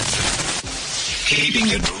Keeping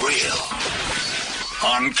it real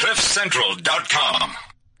on CliffCentral.com.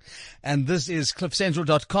 And this is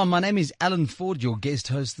CliffCentral.com. My name is Alan Ford, your guest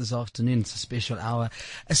host this afternoon. It's a special hour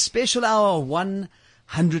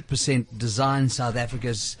 100% Design South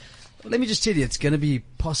Africa's. Let me just tell you, it's going to be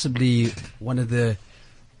possibly one of the,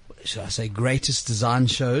 should I say, greatest design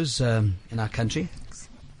shows in our country.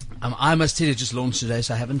 I must tell you, it just launched today,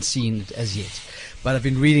 so I haven't seen it as yet. But I've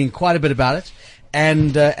been reading quite a bit about it,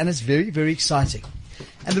 and it's very, very exciting.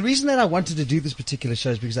 And the reason that I wanted to do this particular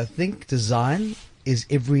show is because I think design is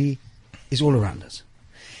all around us.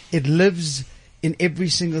 It lives in every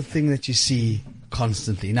single thing that you see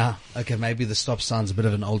constantly. Now, okay, maybe the stop sign's a bit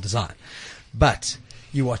of an old design, but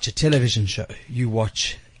you watch a television show, you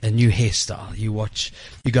watch a new hairstyle, you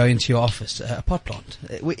go into your office, a pot plant.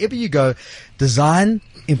 Wherever you go, design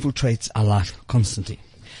infiltrates our life constantly.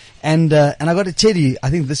 And I got to tell you, I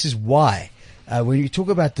think this is why when you talk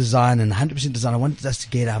about design and 100% design, I wanted us to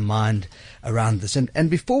get our mind around this. And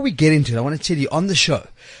before we get into it, I want to tell you on the show,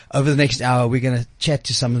 over the next hour, we're going to chat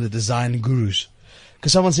to some of the design gurus.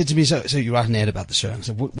 Because someone said to me, so you write an ad about the show. And I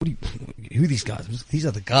said, who are these guys? These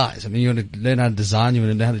are the guys. I mean, you want to learn how to design, you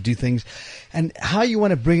want to know how to do things, and how you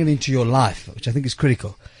want to bring it into your life, which I think is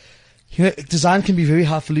critical. You know, design can be very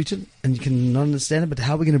highfalutin, and you can not understand it, but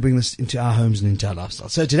how are we going to bring this into our homes and into our lifestyle?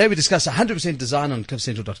 So today we discuss 100% design on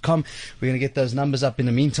CliffCentral.com. We're going to get those numbers up in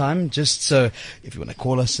the meantime, just so if you want to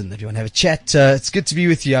call us and if you want to have a chat, it's good to be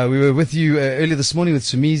with you. We were with you earlier this morning with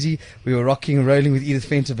Sumizi. We were rocking and rolling with Edith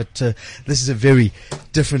Fenter, but this is a very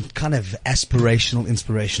different kind of aspirational,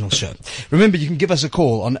 inspirational show. Remember, you can give us a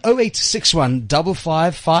call on 0861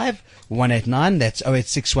 555 189. That's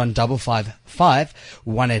 0861 555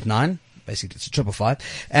 189. Basically, it's a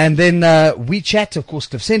 555. And then we chat, of course,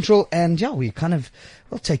 Cliff Central, and yeah, we'll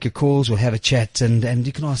take your calls, we'll have a chat, and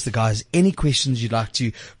you can ask the guys any questions you'd like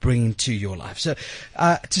to bring into your life. So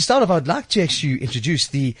to start off, I'd like to actually introduce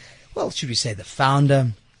the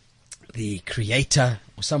founder, the creator,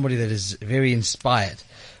 or somebody that is very inspired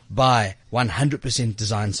by 100%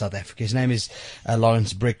 Design South Africa. His name is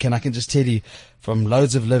Lawrence Brick, and I can just tell you, from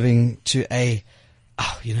loads of living to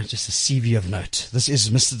just a CV of note. This is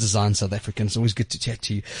Mr. Design South Africa. It's always good to chat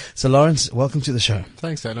to you. So, Lawrence, welcome to the show.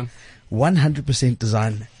 Thanks, Alan. 100%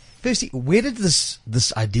 Design. Firstly, where did this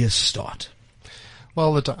idea start?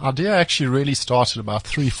 Well, the idea actually really started about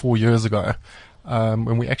 3-4 years ago,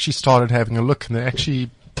 when we actually started having a look, and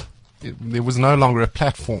there was no longer a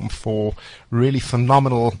platform for really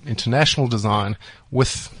phenomenal international design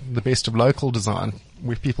with the best of local design,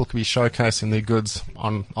 where people could be showcasing their goods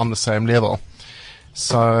on the same level.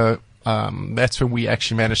 So that's when we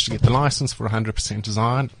actually managed to get the license for 100%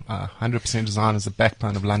 Design. 100% Design is the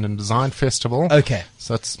backbone of London Design Festival. Okay.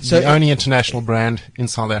 So it's the only international brand in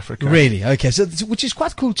South Africa. Really? Okay. So which is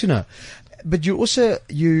quite cool to know. But you're also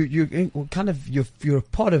you're a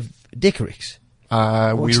part of Decorex.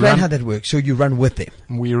 Explain how that works. So you run with them.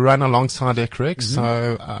 We run alongside Decorex.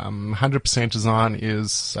 So 100% Design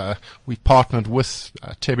is we partnered with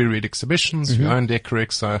Tebby Reed Exhibitions, who own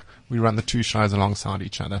Decorex. So we run the two shows alongside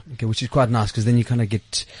each other. Okay, which is quite nice because then you kind of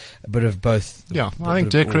get a bit of both. Yeah, I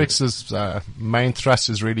think Decorex's main thrust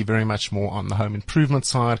is really very much more on the home improvement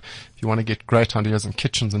side. If you want to get great ideas in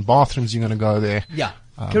kitchens and bathrooms, you're going to go there. Yeah,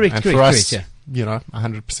 correct. For us, yeah.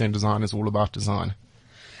 100% Design is all about design.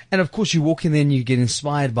 And of course, you walk in there and you get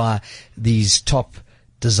inspired by these top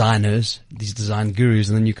designers, these design gurus,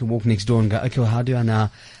 and then you can walk next door and go, okay, well,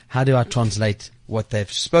 how do I translate what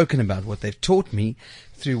they've spoken about, what they've taught me,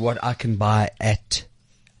 through what I can buy at,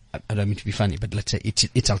 I don't mean to be funny, but let's say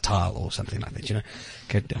Ital Tile or something like that, you know.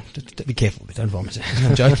 Okay, be careful, don't vomit.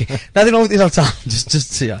 I'm joking. Nothing wrong with Ital Tile.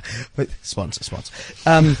 Just yeah. But sponsor.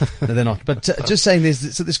 No, they're not. But just saying,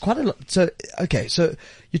 there's quite a lot. So okay, so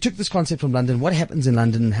you took this concept from London. What happens in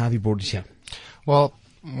London, and how have you brought it here? Well,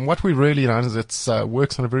 what we really done is it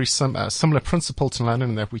works on a very similar principle to London,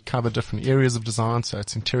 in that we cover different areas of design. So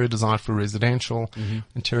it's interior design for residential,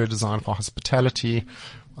 interior design for hospitality.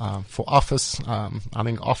 For office, I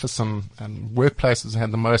think office and workplaces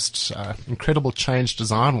had the most incredible change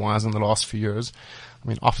design-wise in the last few years. I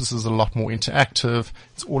mean, office is a lot more interactive.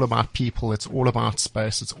 It's all about people. It's all about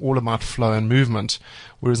space. It's all about flow and movement.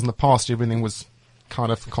 Whereas in the past, everything was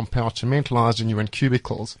kind of compartmentalized and you were in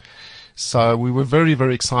cubicles. So we were very,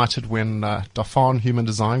 very excited when Dafan Human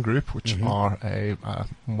Design Group, which are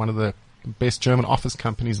one of the best German office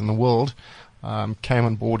companies in the world, came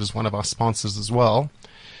on board as one of our sponsors as well.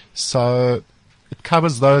 So it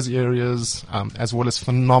covers those areas as well as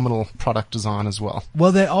phenomenal product design as well.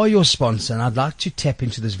 Well, they are your sponsor, and I'd like to tap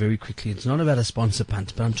into this very quickly. It's not about a sponsor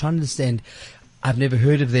punt, but I'm trying to understand. I've never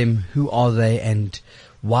heard of them. Who are they, and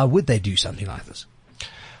why would they do something like this?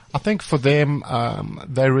 I think for them,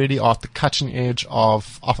 they really are at the cutting edge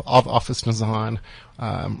of office design,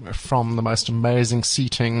 from the most amazing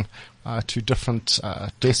seating to different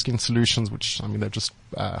desking solutions, which, I mean, they've just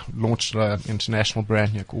launched an international brand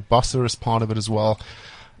here called Bossa as part of it as well.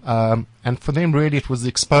 And for them, really, it was the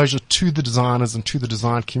exposure to the designers and to the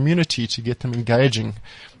design community to get them engaging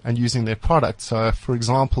and using their product. So, for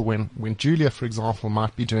example, when Julia, for example,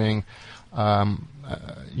 might be doing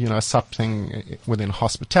something within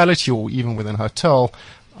hospitality or even within hotel,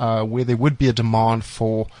 where there would be a demand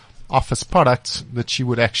for office products, that she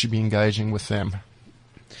would actually be engaging with them.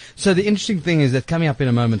 So the interesting thing is that coming up in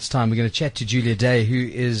a moment's time, we're going to chat to Julia Day, who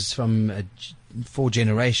is from fourth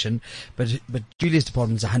generation, but Julia's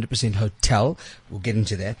department is 100% hotel. We'll get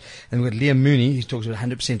into that. And we've got Liam Mooney, who talks about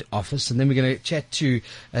 100% office. And then we're going to chat to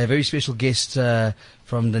a very special guest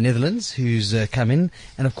from the Netherlands, who's come in,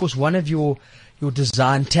 and of course one of your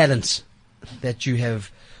design talents that you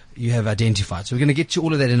have identified. So we're going to get to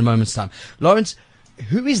all of that in a moment's time. Lawrence,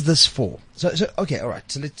 who is this for? So okay, all right.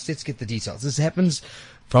 So let's get the details. This happens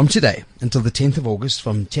from today until the 10th of August,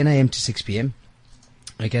 from 10 a.m. to 6 p.m.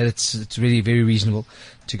 Okay, it's really very reasonable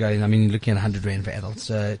to go in. I mean, you're looking at 100 Rand for adults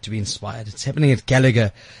to be inspired. It's happening at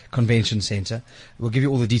Gallagher Convention Centre. We'll give you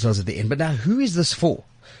all the details at the end. But now, who is this for?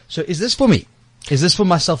 So is this for me? Is this for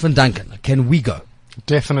myself and Duncan? Can we go?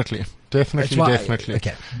 Definitely.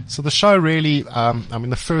 Okay. So the show really,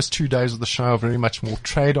 the first 2 days of the show are very much more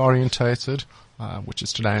trade orientated, which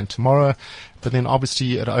is today and tomorrow. But then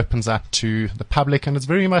obviously it opens up to the public, and it's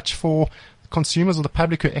very much for consumers or the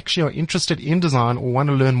public who actually are interested in design or want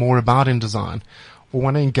to learn more about in design or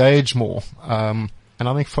want to engage more. And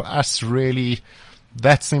I think for us, really,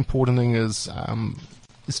 that's the important thing is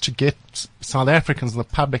to get South Africans and the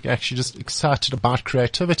public actually just excited about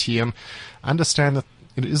creativity and understand that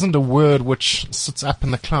it isn't a word which sits up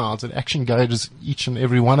in the clouds. It actually engages each and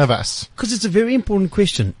every one of us. Because it's a very important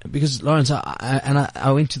question. Because, Lawrence,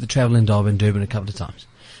 I went to the Travel in Durban a couple of times.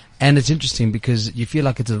 And it's interesting because you feel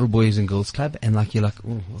like it's a little boys and girls club, and like you're like,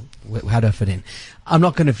 oh, how do I fit in? I'm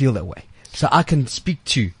not going to feel that way. So I can speak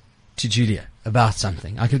to Julia about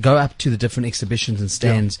something. I could go up to the different exhibitions and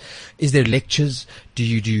stands. Yeah. Is there lectures? Do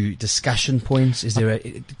you do discussion points?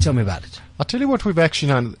 Tell me about it. I'll tell you what we've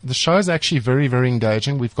actually done. The show is actually very, very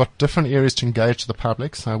engaging. We've got different areas to engage the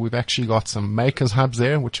public. So we've actually got some makers hubs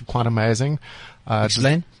there, which are quite amazing.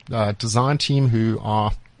 Explain. Design team who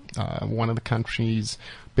are one of the country's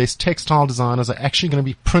best textile designers are actually going to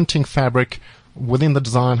be printing fabric within the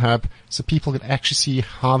design hub, so people can actually see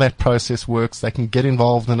how that process works. They can get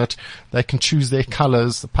involved in it. They can choose their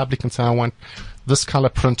colors. The public can say, I want this color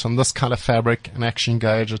print on this color fabric, and actually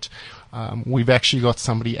engage it. We've actually got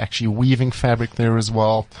somebody actually weaving fabric there as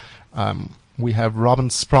well. We have Robin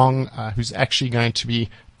Sprong, who's actually going to be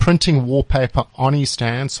printing wallpaper on his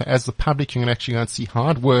stand. So as the public, you can actually go and see how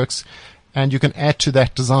it works, and you can add to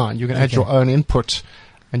that design. You can add your own input,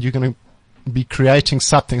 and you're going to be creating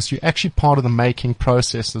something. So you're actually part of the making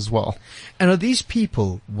process as well. And are these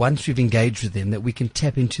people, once we've engaged with them, that we can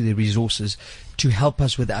tap into their resources to help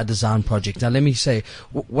us with our design project? Now, let me say,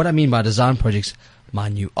 what I mean by design projects, my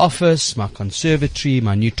new office, my conservatory,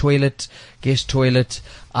 my new toilet, guest toilet,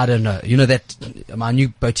 I don't know. You know, that my new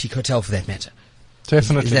boutique hotel for that matter.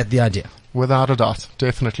 Definitely. Is that the idea? Without a doubt.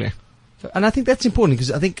 Definitely. And I think that's important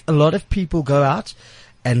because I think a lot of people go out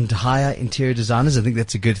and hire interior designers. I think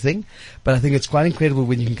that's a good thing, but I think it's quite incredible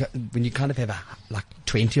when you kind of have like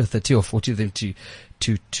 20 or 30 or 40 of them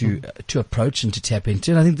to approach and to tap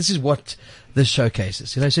into. And I think this is what this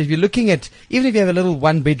showcases. You know, so if you're looking at, even if you have a little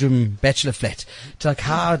 1-bedroom bachelor flat, to like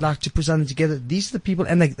how I'd like to put something together, these are the people,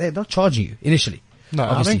 and they're not charging you initially. No,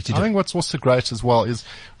 I think what's also great as well is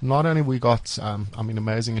not only we got,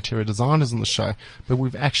 amazing interior designers in the show, but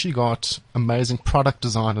we've actually got amazing product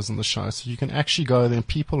designers in the show. So you can actually go there and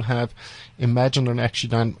people have imagined and actually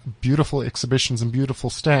done beautiful exhibitions and beautiful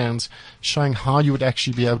stands showing how you would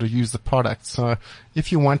actually be able to use the product. So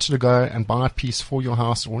if you wanted to go and buy a piece for your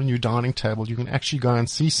house or a new dining table, you can actually go and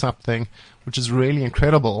see something which is really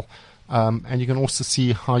incredible. And you can also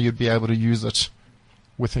see how you'd be able to use it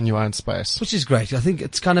within your own space, which is great. I think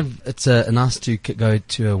it's nice to go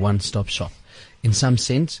to a one-stop shop in some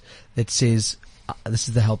sense that says this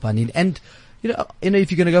is the help I need. And you know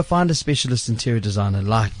if you're going to go find a specialist interior designer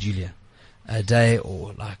like Julia Day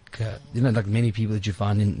or like many people that you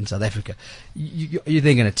find in South Africa, you're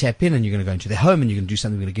then going to tap in and you're going to go into their home and you're going to do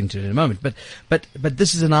something we're going to get into in a moment. But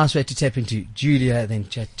this is a nice way to tap into Julia, then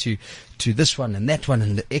chat to this one and that one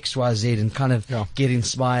and the XYZ and kind of get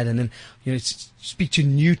inspired, and then speak to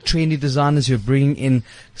new trendy designers who are bringing in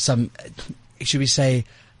some, should we say,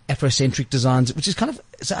 Afrocentric designs, which is kind of,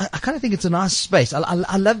 so I kind of think it's a nice space.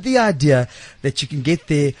 I love the idea that you can get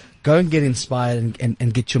there, go and get inspired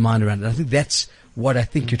and get your mind around it. I think that's what I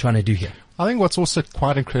think you're trying to do here. I think what's also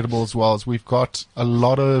quite incredible as well is we've got a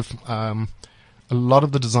lot of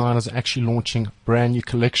the designers actually launching brand new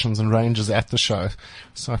collections and ranges at the show.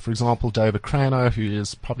 So, for example, David Crano, who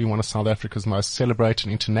is probably one of South Africa's most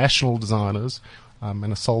celebrated international designers, and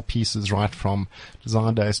has sold pieces right from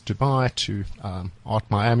Design Days Dubai to Art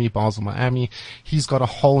Miami, Basel Miami. He's got a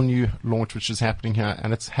whole new launch which is happening here,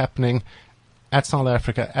 and it's happening at South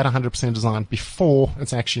Africa at 100% design before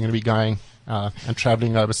it's actually going to be going and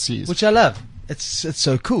traveling overseas. Which I love. It's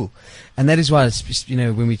so cool. And that is why, it's,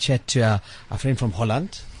 when we chat to our friend from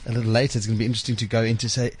Holland a little later, it's going to be interesting to go into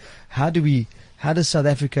say, how does South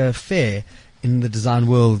Africa fare in the design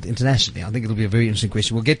world internationally? I think it'll be a very interesting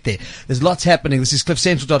question. We'll get there. There's lots happening. This is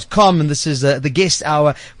cliffcentral.com, and this is the guest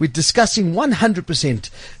hour. We're discussing 100%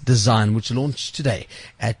 design, which launched today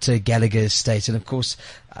at Gallagher Estate. And of course,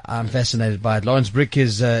 I'm fascinated by it. Lawrence Brick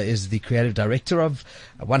is the creative director of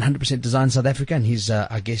 100% Design South Africa, and he's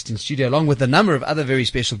our guest in studio, along with a number of other very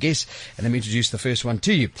special guests. And let me introduce the first one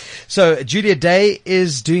to you. So, Julia Day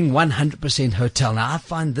is doing 100% Hotel. Now, I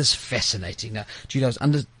find this fascinating. Now, Julia, I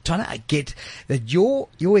was trying to get that your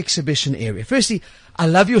exhibition area. Firstly, I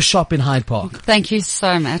love your shop in Hyde Park. Thank you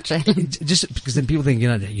so much. Just because then people think,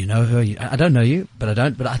 you know her. I don't know you, but I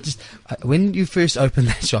don't. But when you first opened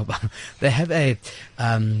that shop, they have a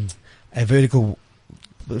vertical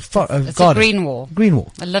It's garden. a green wall. Green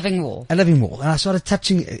wall. A living wall. A living wall. And I started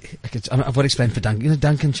touching, I've got to explain for Duncan.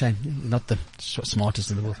 Duncan Shane, not the smartest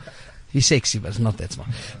in the world. He's sexy, but it's not that smart.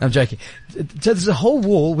 No, I'm joking. So there's a whole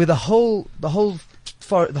wall where the whole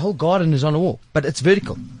garden is on a wall, but it's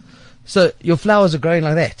vertical. So your flowers are growing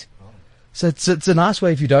like that. So it's a nice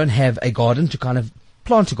way if you don't have a garden to kind of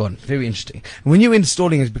plant a garden. Very interesting. And when you were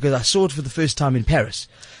installing it, because I saw it for the first time in Paris,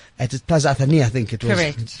 at Plaza Athénée, I think it was.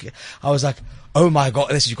 Correct. I was like, oh my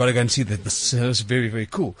God, you've got to go and see that. This was very, very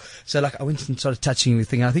cool. So I went and started touching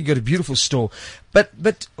everything. I think you got a beautiful store. But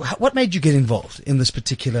what made you get involved in this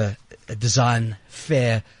particular design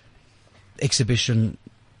fair exhibition ?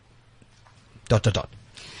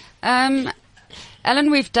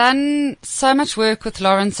 Alan, we've done so much work with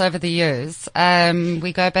Lawrence over the years.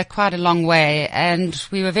 We go back quite a long way, and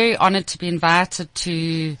we were very honored to be invited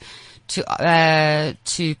to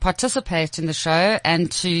participate in the show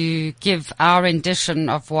and to give our rendition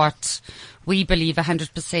of what we believe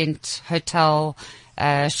 100% hotel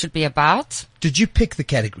should be about. Did you pick the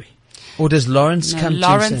category? Or does Lawrence come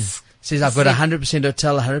Lawrence to and says, I've got 100%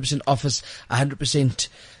 hotel, 100% office, 100%,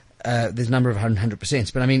 there's a number of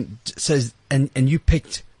 100%. But I mean, and you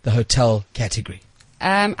picked the hotel category.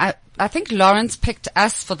 I think Lawrence picked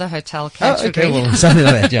us for the hotel category. Oh, okay, well, something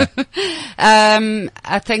like that, yeah.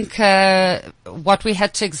 I think what we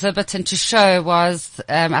had to exhibit and to show was,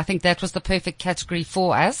 I think that was the perfect category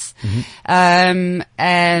for us. Mm-hmm.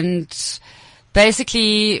 And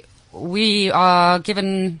basically, we are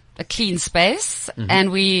given a clean space, mm-hmm.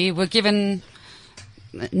 and we were given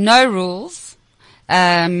no rules,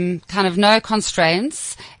 kind of no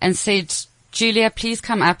constraints, and said, Julia, please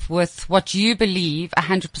come up with what you believe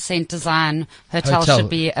 100% design hotel should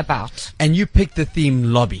be about. And you picked the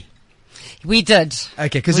theme lobby. We did.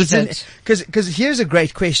 Okay, because here's a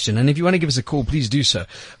great question, and if you want to give us a call, please do so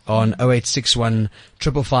on 0861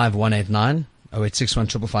 555 189, 0861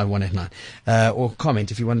 555 189, or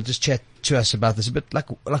comment if you want to just chat to us about this a bit. Like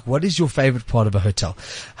what is your favorite part of a hotel?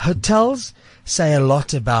 Hotels say a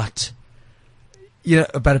lot about,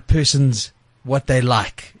 about a person's what they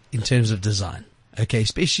like in terms of design. Okay,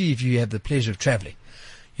 especially if you have the pleasure of traveling.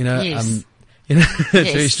 Yes.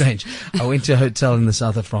 It's very strange. I went to a hotel in the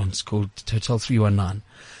south of France called Hotel 319.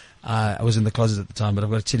 I was in the closet at the time, but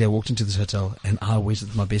I've got to tell you, I walked into this hotel and I was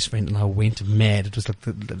with my best friend and I went mad. It was like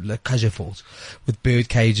the Kaja Falls with bird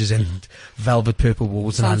cages and velvet purple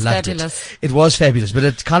walls. Sounds and I loved fabulous. It was fabulous, but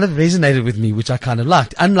it kind of resonated with me, which I kind of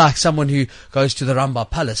liked. Unlike someone who goes to the Ramba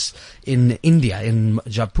Palace in India, in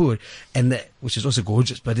Jaipur, which is also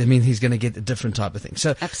gorgeous, but I mean, he's going to get a different type of thing.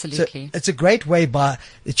 So, absolutely. So it's a great way that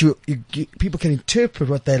people can interpret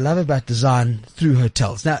what they love about design through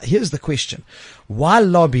hotels. Now, here's the question. Why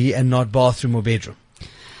lobby and not bathroom or bedroom?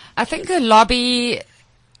 I think a lobby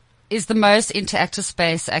is the most interactive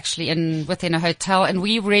space actually within a hotel, and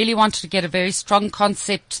we really wanted to get a very strong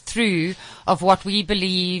concept through of what we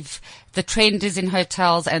believe the trend is in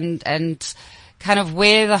hotels and kind of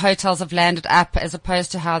where the hotels have landed up as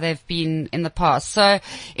opposed to how they've been in the past. So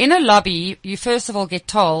in a lobby, you first of all get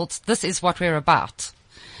told this is what we're about.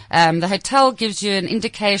 The hotel gives you an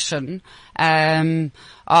indication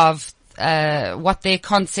of what their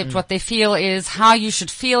concept, what their feel is, how you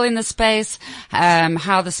should feel in the space,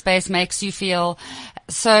 how the space makes you feel.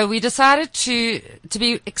 So we decided to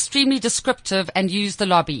be extremely descriptive and use the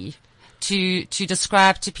lobby to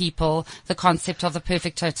describe to people the concept of the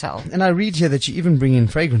perfect hotel. And I read here that you even bring in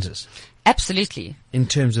fragrances Absolutely. in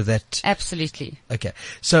terms of that. Absolutely. Okay.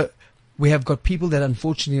 So we have got people that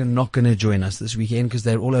unfortunately are not going to join us this weekend because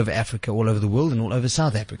they're all over Africa, all over the world, and all over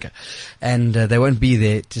South Africa. And they won't be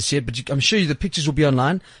there to see it, but I'm sure the pictures will be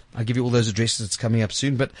online. I'll give you all those addresses. It's coming up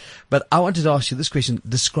soon. But I wanted to ask you this question.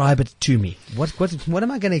 Describe it to me. What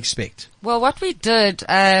am I going to expect? Well, what we did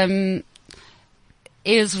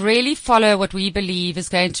is really follow what we believe is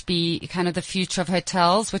going to be kind of the future of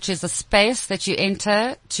hotels, which is a space that you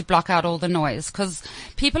enter to block out all the noise. Because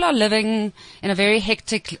people are living in a very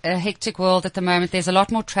hectic world at the moment. There's a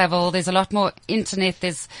lot more travel. There's a lot more internet.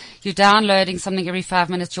 You're downloading something every 5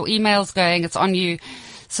 minutes. Your email's going. It's on you.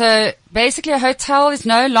 So basically a hotel is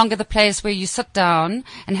no longer the place where you sit down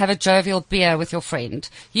and have a jovial beer with your friend.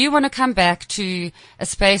 You want to come back to a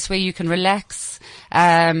space where you can relax,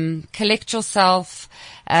 collect yourself,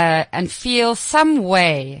 and feel in some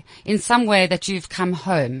way that you've come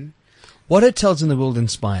home. What hotels in the world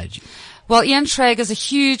inspired you? Well, Ian Schrager is a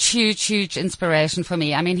huge inspiration for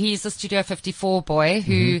me. I mean, he's a Studio 54 boy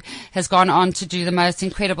who has gone on to do the most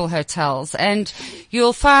incredible hotels. And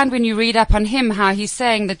you'll find when you read up on him how he's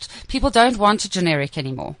saying that people don't want a generic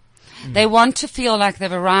anymore. They want to feel like they've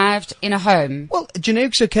arrived in a home. Well,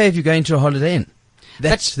 generic's okay if you're going to a Holiday Inn.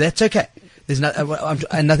 That's okay. There's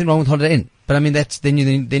nothing wrong with Holiday Inn. But I mean,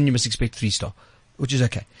 then you must expect 3-star, which is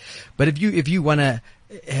okay. But if you want to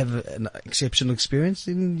have an exceptional experience,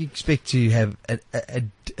 then you expect to have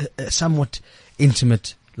a somewhat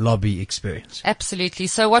intimate lobby experience. Absolutely.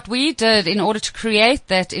 So what we did in order to create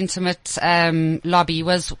that intimate lobby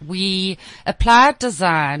was we applied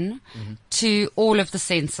design to all of the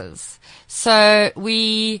senses. So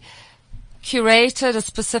we curated a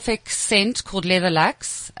specific scent called Leather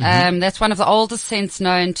Lux. That's one of the oldest scents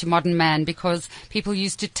known to modern man because people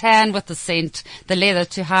used to tan with the leather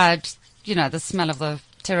to hide, the smell of the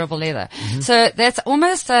terrible leather. So that's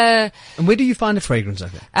almost And where do you find a fragrance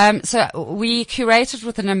like that? So we curated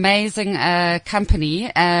with an amazing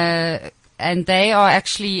company, and they are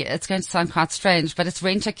actually, it's going to sound quite strange, but it's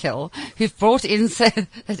Rent-A-Kill, who've brought in,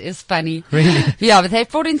 it is funny. Really? Yeah, but they've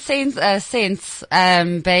brought in scents,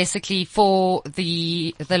 basically for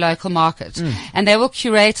the local market. And they will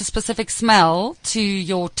curate a specific smell to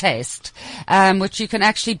your taste, which you can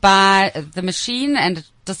actually buy the machine and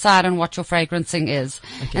decide on what your fragrancing is.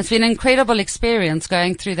 Okay. And it's been an incredible experience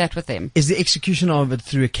going through that with them. Is the execution of it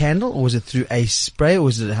through a candle, or is it through a spray, or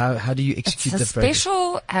is it how do you execute the fragrance? It's a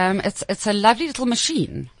special, it's a lovely little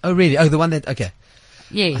machine. Oh, really? Oh, the one that, okay.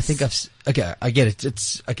 Yes. I think I get it.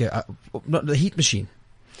 It's, okay, not the heat machine.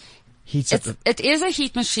 It is a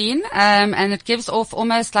heat machine, and it gives off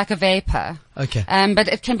almost like a vapor. Okay. But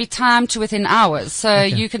it can be timed to within hours. So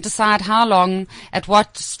you can decide how long, at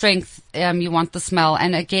what strength, you want the smell.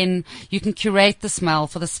 And again, you can curate the smell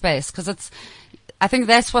for the space because I think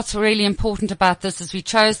that's what's really important about this is we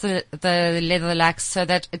chose the Leather Lux so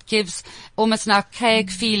that it gives almost an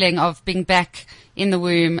archaic feeling of being back in the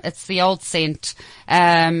womb. It's the old scent,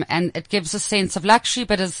 and it gives a sense of luxury,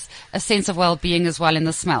 but as a sense of well-being as well in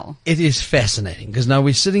the smell. It is fascinating because now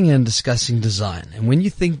we're sitting here and discussing design, and when you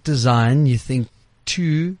think design, you think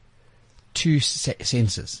two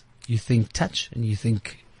senses. You think touch and you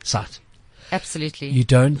think sight. Absolutely. You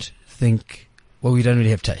don't think. Well, we don't really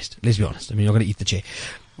have taste. Let's be honest. I mean, you're going to eat the chair.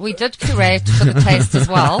 We did curate for the taste as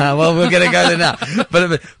well. Well, we're going to go there now.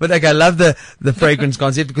 But okay, I love the fragrance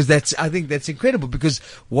concept because I think that's incredible because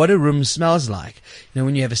what a room smells like.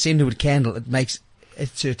 When you have a sandalwood candle, it makes a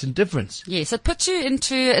certain difference. Yes, it puts you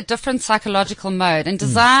into a different psychological mode, and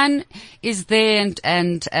design is there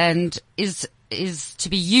and is to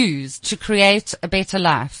be used to create a better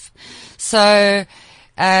life. So,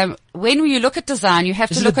 when you look at design, you have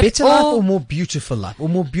to look at better life or more beautiful life or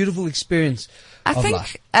more beautiful experience I of think,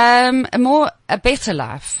 life? a better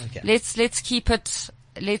life. Okay. Let's keep it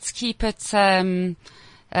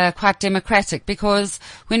quite democratic because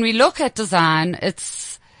when we look at design,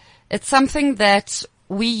 it's something that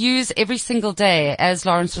we use every single day, as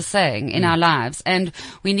Lawrence was saying, in our lives. And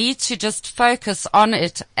we need to just focus on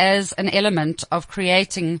it as an element of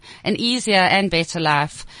creating an easier and better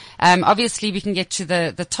life. Obviously we can get to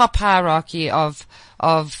the top hierarchy of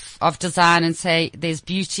design and say there's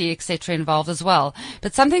beauty, etc. involved as well.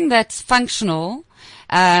 But something that's functional,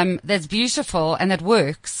 that's beautiful and that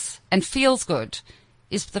works and feels good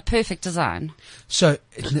is the perfect design. So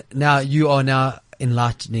now you are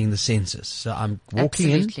enlightening the senses. So I'm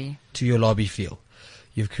walking Absolutely. in to your lobby feel.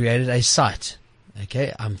 You've created a sight.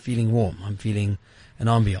 Okay, I'm feeling warm. I'm feeling an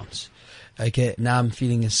ambience. Okay, now I'm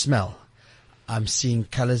feeling a smell. I'm seeing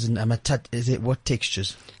colors and what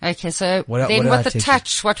textures? Okay, so What then are with the textures?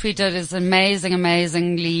 touch, what we did is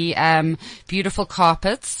amazingly beautiful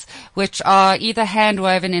carpets, which are either hand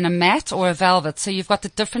woven in a mat or a velvet. So you've got the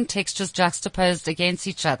different textures juxtaposed against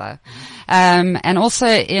each other, and also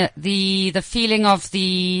the feeling of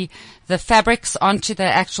the fabrics onto the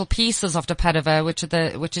actual pieces of Depadova,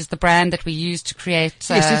 which is the brand that we use to create.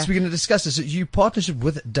 Yes, we're going to discuss this. You partnership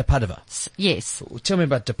with Depadova. Yes. Tell me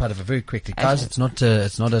about Depadova very quickly, guys. Okay. It's not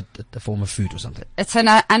a form of food or something. It's an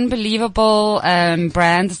unbelievable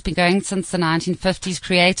brand that's been going since the 1950s,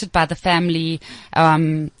 created by the family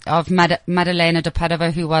of Madalena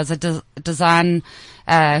Depadova, who was a design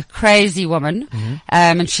crazy woman.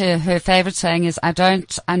 And her favorite saying is,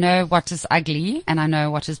 I know what is ugly and I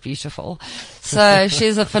know what is beautiful. So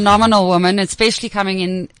she's a phenomenal woman, especially coming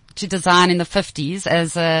in to design in the 50s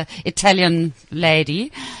as a Italian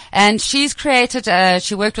lady. And she's created,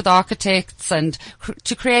 she worked with architects and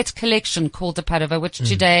to create a collection called Depadova, which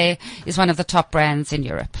today is one of the top brands in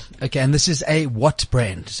Europe. Okay, and this is a what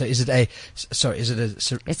brand? So is it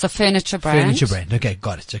It's a furniture brand. Furniture brand. Okay,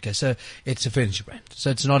 got it. Okay, so it's a furniture brand. So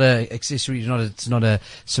it's not a accessory, it's not a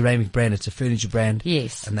ceramic brand, it's a furniture brand.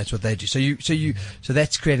 Yes. And that's what they do. So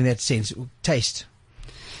that's creating that sense. Taste.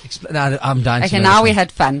 Now I'm dying to Okay, know now this we one.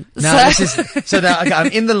 had fun. Now okay, I'm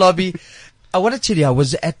in the lobby. I want to tell you, I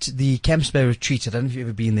was at the Camps Bay retreat. I don't know if you've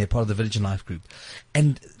ever been there, part of the Village and Life group.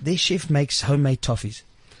 And their chef makes homemade toffees.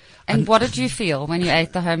 And what did you feel when you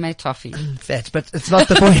ate the homemade toffee? Fat, but it's not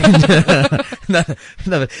the point.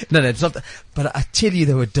 no, it's not. But I tell you,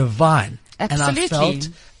 they were divine. Absolutely. And I felt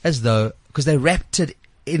as though, because they wrapped it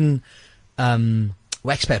in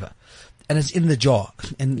wax paper. And it's in the jar.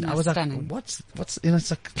 And I was stunning. like, what's,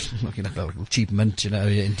 it's like, looking like a cheap mint,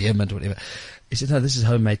 endearment or whatever. He said, no, this is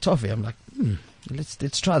homemade toffee. I'm like,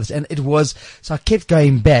 let's try this. And it was, so I kept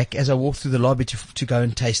going back as I walked through the lobby to go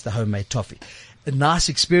and taste the homemade toffee. A nice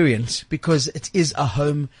experience because it is a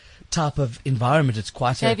home type of environment. It's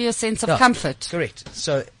quite Gave you a sense of comfort. Correct.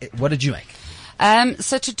 So what did you make?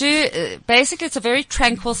 So to do, basically it's a very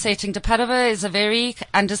tranquil setting. Depadova is a very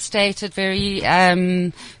understated, very,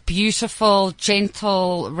 beautiful,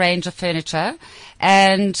 gentle range of furniture.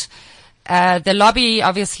 And, the lobby,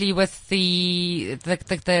 obviously, with the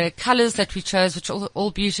colors that we chose, which are all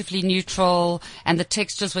beautifully neutral, and the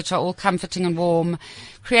textures, which are all comforting and warm,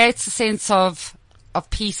 creates a sense of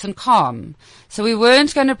peace and calm. So we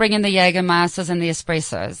weren't going to bring in the Jägermeisters and the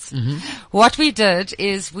espressos. What we did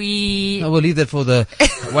is No, we'll leave that for the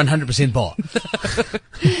 100% bar.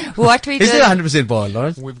 What we did. Is it 100% bar,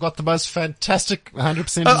 Lawrence? We've got the most fantastic 100%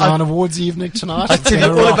 Design Awards evening tonight. I tell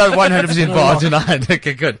you all about 100% bar tonight.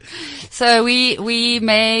 Okay, good. So we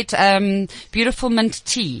made beautiful mint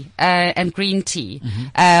tea and green tea,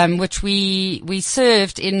 which we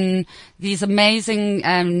served in these amazing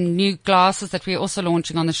new glasses that we're also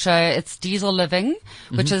launching on the show. It's Diesel Living,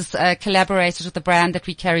 which is collaborated with the brand that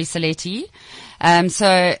we carry, Saletti.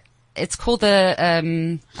 So it's called I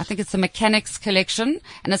think it's the Mechanics Collection,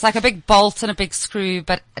 and it's like a big bolt and a big screw,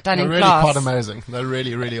 but done They're in really glass. quite amazing. They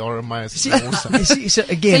really, really are amazing. They're awesome. So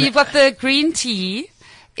again, So you've got the green tea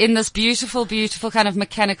in this beautiful, beautiful kind of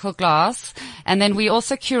mechanical glass. And then we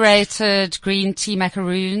also curated green tea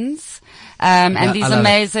macaroons. And I these love it.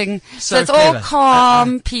 amazing, so So it's all clever.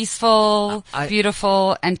 calm, peaceful, I-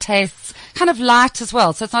 beautiful, and tastes kind of light as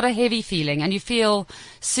well. So it's not a heavy feeling and you feel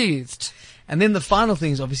soothed. and then the final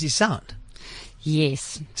thing is obviously sound.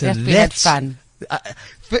 Yes. So that we had that's- fun.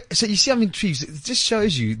 So you see, I'm intrigued. It just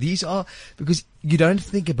shows you these are, because you don't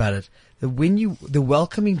think about it. That when the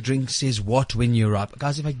welcoming drink says what when you arrive.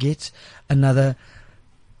 Guys, if I get another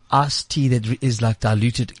iced tea that is like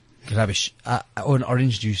diluted rubbish, or an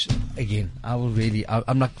orange juice again, I will really,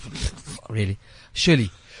 I'm not, really. Surely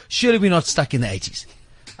we're not stuck in the 80s.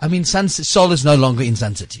 I mean, Sol is no longer in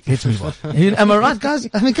Sun City. Let's move on. Am I right, guys?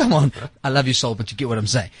 I mean, come on. I love you, Sol, but you get what I'm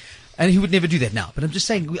saying. And he would never do that now. But I'm just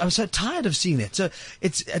saying, I'm so tired of seeing that. So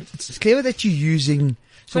it's clear that you're using.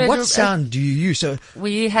 So Well, what sound do you use? So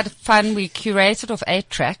We had fun. We curated off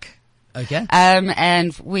 8-track. okay,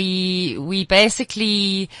 And we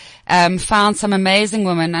basically, found some amazing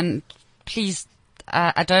women, and please,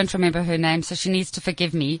 I don't remember her name, so she needs to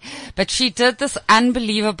forgive me. But she did this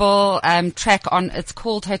unbelievable track on. It's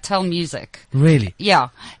called Hotel Music. Really? Yeah,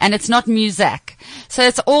 and it's not music. So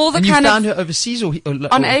it's all the And you kind found of her overseas or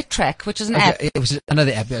on 8-Track, which is an app. It was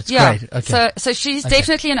another app. That's Yeah. great. Okay. So she's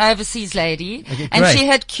definitely an overseas lady. Okay, and great. she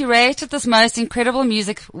had curated this most incredible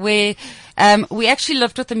music where, we actually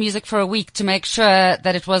lived with the music for a week to make sure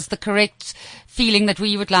that it was the correct feeling that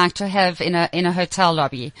we would like to have in a hotel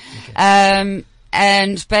lobby. Okay.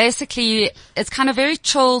 And basically it's kind of very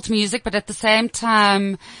chilled music, but at the same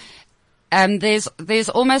time, there's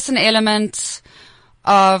almost an element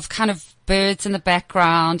of kind of birds in the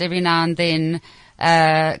background every now and then,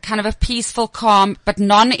 kind of a peaceful, calm, but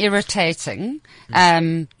non-irritating,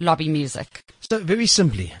 lobby music. So very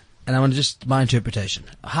simply, and I want to just my interpretation.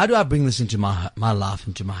 How do I bring this into my life,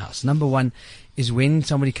 into my house? Number one is when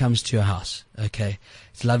somebody comes to your house. Okay,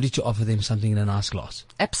 it's lovely to offer them something in a nice glass.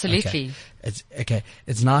 Absolutely. Okay.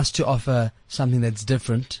 It's nice to offer something that's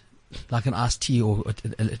different, like an iced tea or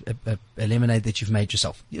a lemonade that you've made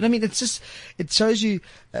yourself. You know what I mean? It's just, it shows you,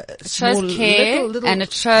 it shows care, little, and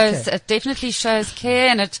it shows, okay. it definitely shows care,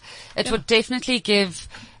 and it would definitely give,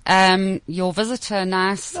 your visitor a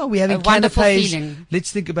nice, No, we're having a wonderful canapes. feeling.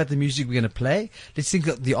 Let's think about the music we're going to play. Let's think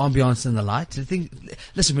of the ambiance and the light.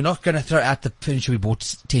 Listen, we're not going to throw out the furniture we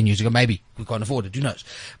bought 10 years ago. Maybe we can't afford it. Who knows?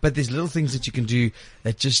 But there's little things that you can do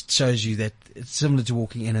that just shows you that it's similar to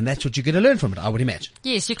walking in, and that's what you're going to learn from it, I would imagine.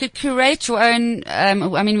 Yes, you could curate your own, I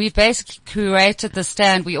mean, we've basically curated the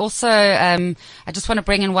stand. We also, I just want to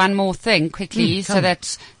bring in one more thing quickly so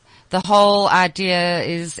that the whole idea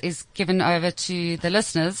is given over to the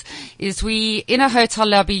listeners, is in a hotel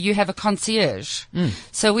lobby, you have a concierge.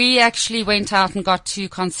 So we actually went out and got 2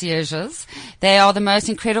 concierges. They are the most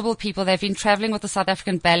incredible people. They've been traveling with the South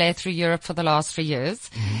African Ballet through Europe for the last 3 years,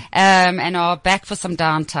 and are back for some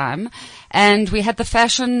downtime. And we had the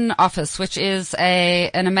Fashion Office, which is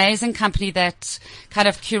an amazing company that kind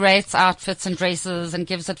of curates outfits and dresses and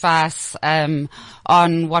gives advice,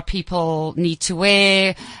 on what people need to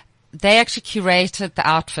wear. They actually curated the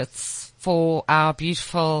outfits for our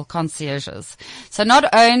beautiful concierges. So not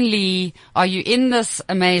only are you in this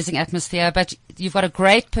amazing atmosphere, but you've got a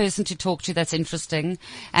great person to talk to that's interesting,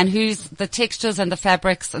 and who's the textures and the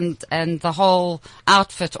fabrics and the whole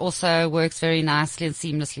outfit also works very nicely and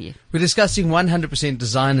seamlessly. We're discussing 100%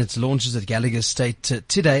 Design. It launches at Gallagher Estate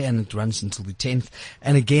today, and it runs until the 10th.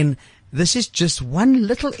 And again, this is just one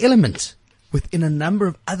little element within a number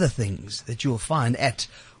of other things that you'll find at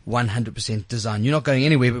 100% Design. You're not going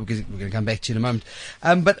anywhere, but because we're going to come back to you in a moment.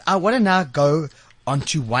 But I want to now go on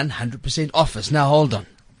to 100% Office. Now hold on,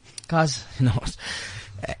 guys. You know what?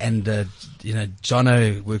 And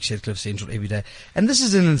Jono works at Cliff Central every day, and this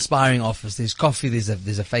is an inspiring office. There's coffee. There's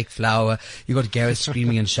a fake flower. You got Gareth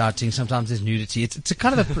screaming and shouting. Sometimes there's nudity. It's a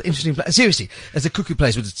kind of an interesting place. Seriously, it's a cuckoo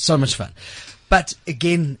place, but it's so much fun. But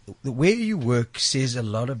again, where you work says a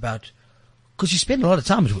lot about, because you spend a lot of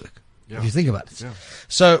time at work. If you think about it. Yeah.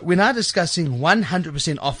 So we're now discussing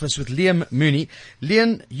 100% Office with Liam Mooney.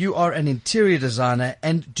 Liam, you are an interior designer,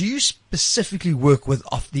 and do you specifically work with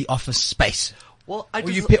the office space? Well,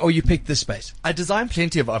 you picked this space? I design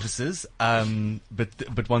plenty of offices,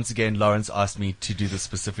 but once again, Lawrence asked me to do this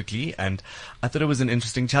specifically, and I thought it was an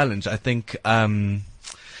interesting challenge. I think,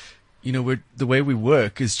 the way we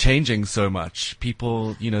work is changing so much.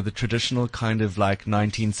 People, the traditional kind of like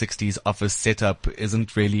 1960s office setup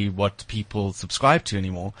isn't really what people subscribe to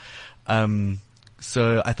anymore.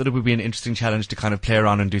 So I thought it would be an interesting challenge to kind of play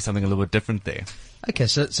around and do something a little bit different there. Okay,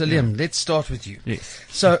 so Liam, let's start with you. Yes.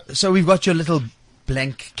 So we've got your little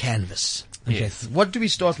blank canvas. Okay. Yes. What do we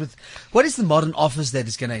start with? What is the modern office that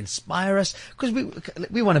is going to inspire us? Because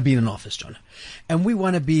we want to be in an office, John, and we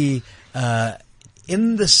want to be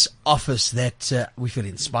in this office that we feel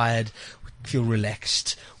inspired, we feel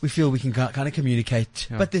relaxed, we feel we can kind of communicate,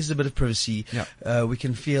 but there's a bit of privacy. Yeah. We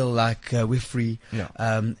can feel like we're free,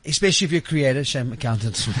 especially if you're a creator. Shame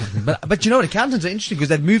accountants. but you know what? Accountants are interesting because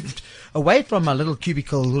they've moved away from our little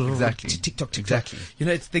cubicle. Exactly. Tick-tock. Exactly.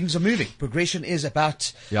 Things are moving. Progression is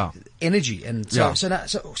about energy. And so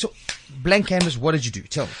blank canvas, what did you do?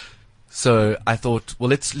 Tell me. So I thought, well,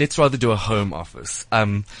 let's rather do a home office.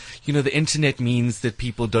 The internet means that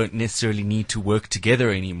people don't necessarily need to work together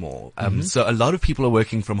anymore. So a lot of people are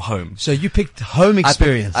working from home. So you picked home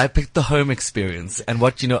experience. I picked the home experience, and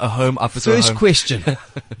what a home office. First question,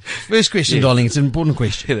 darling. It's an important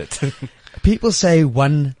question. Hit it. People say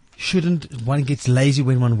one gets lazy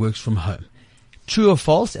when one works from home. True or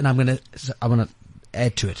false? And I'm gonna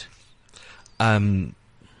add to it.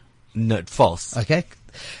 No, false. Okay.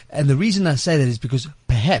 And the reason I say that is because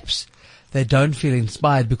perhaps they don't feel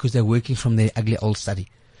inspired because they're working from their ugly old study.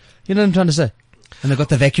 You know what I'm trying to say? And they've got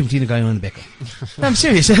the vacuum cleaner going on in the back. No, I'm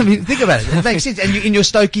serious. I mean, think about it. It makes sense. And you're in your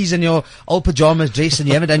Stokies and your old pajamas dress and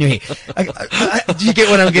you haven't done your hair. Do you get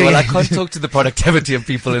what I'm getting Well, I at? can't talk to the productivity of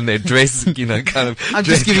people in their dress, kind of. I'm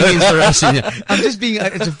just giving you inspiration. Yeah. I'm just being,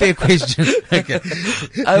 it's a fair question. Okay.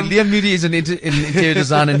 Liam Moody is an interior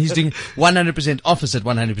designer and he's doing 100% office at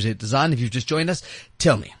 100% design. If you've just joined us,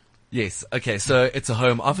 tell me. Yes. Okay. So it's a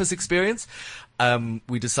home office experience.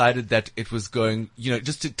 We decided that it was going,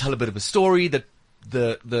 just to tell a bit of a story, that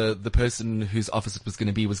the person whose office it was going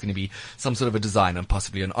to be some sort of a designer,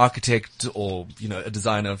 possibly an architect or, a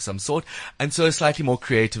designer of some sort. And so a slightly more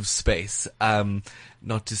creative space.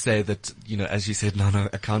 Not to say that, as you said, no,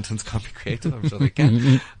 accountants can't be creative. I'm sure they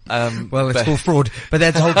can. Well, it's all fraud, but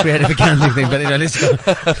that's a whole creative accounting thing. But let's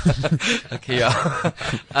go. Okay, yeah.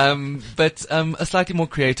 But a slightly more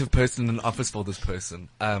creative person in an office for this person.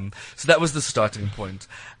 So that was the starting point.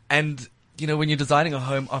 And, when you're designing a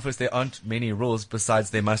home office, there aren't many rules besides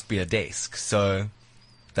there must be a desk. So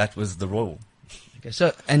that was the rule. Okay,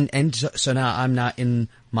 so so now I'm now in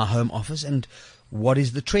my home office, and what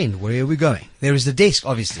is the trend? Where are we going? There is the desk,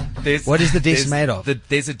 obviously. What is the desk made of?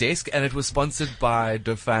 There's a desk, and it was sponsored by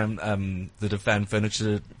Dauphin, the Dauphin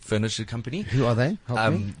Furniture Company. Who are they?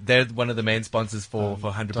 Help me. They're one of the main sponsors for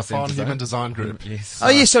 100% Dauphin Design. Human Design Group. Yes. Oh,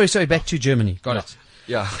 yes, sorry. Back to Germany. Got it.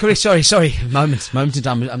 Yeah. Correct. Sorry. Moment in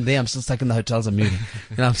time. I'm there. I'm still stuck in the hotels. I'm moving.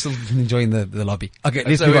 I'm still enjoying the lobby. Okay,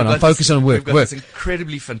 let's move on. I'm focusing on work. We've got this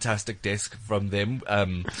incredibly fantastic desk from them.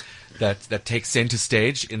 That takes center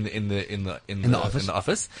stage in the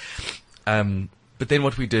office. But then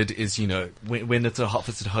what we did is, when it's an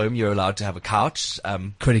office at home, you're allowed to have a couch.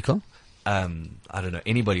 Critical. I don't know,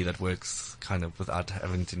 anybody that works kind of without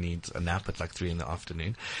having to need a nap at like 3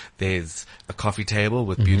 p.m. There's a coffee table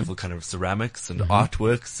with beautiful kind of ceramics and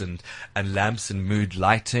artworks and lamps and mood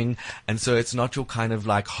lighting. And so it's not your kind of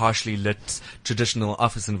like harshly lit traditional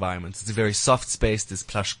office environment. It's a very soft space. There's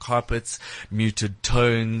plush carpets, muted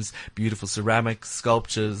tones, beautiful ceramics,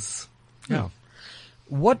 sculptures. Yeah.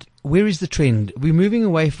 Where is the trend? We're moving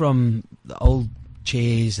away from the old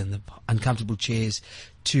chairs and the uncomfortable chairs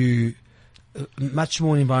to much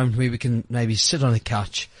more an environment where we can maybe sit on the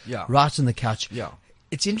couch, right on the couch. Yeah.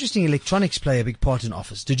 It's interesting. Electronics play a big part in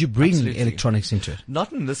office. Did you bring electronics into it?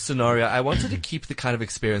 Not in this scenario. I wanted to keep the kind of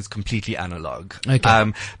experience completely analog.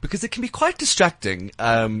 Okay. Because it can be quite distracting.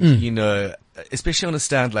 Especially on a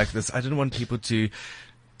stand like this. I didn't want people to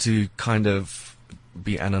kind of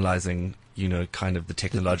be analyzing, kind of the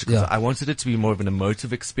technological. Yeah. I wanted it to be more of an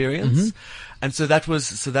emotive experience. And so that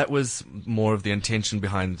was more of the intention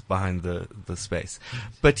behind the space.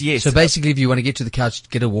 But yes. So basically, if you want to get to the couch,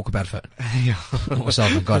 get a walkabout phone. Yeah. Or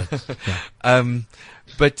something. Got it. Yeah.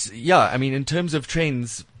 But yeah, I mean, in terms of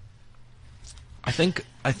trends, I think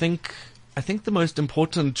the most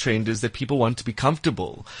important trend is that people want to be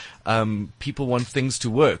comfortable. People want things to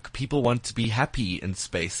work. People want to be happy in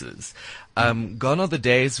spaces. Gone are the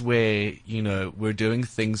days where, we're doing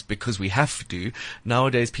things because we have to.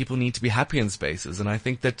 Nowadays, people need to be happy in spaces. And I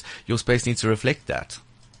think that your space needs to reflect that.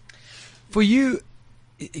 For you,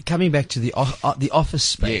 coming back to the office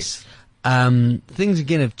space, things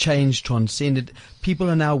again have changed, transcended. People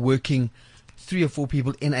are now working 3 or 4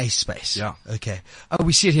 people in a space. Yeah. Okay.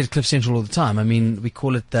 We see it here at Cliff Central all the time. I mean, we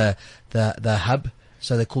call it the hub.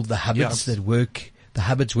 So they're called the Hubbards that work. The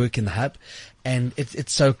Hubbards work in the hub. And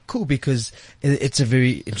it's so cool because it's a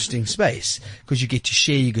very interesting space because you get to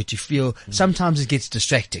share, you get to feel. Sometimes it gets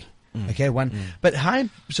distracting. Okay. But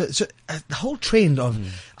so the whole trend of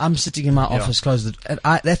I'm sitting in my office closed, and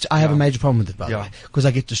I have a major problem with it, by the way, because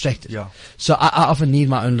I get distracted. Yeah. So I often need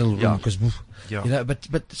my own little room because. Yeah.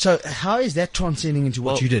 But so how is that transcending into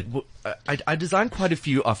what you did? I designed quite a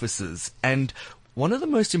few offices, and one of the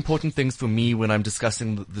most important things for me when I'm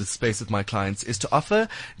discussing the space with my clients is to offer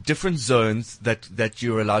different zones that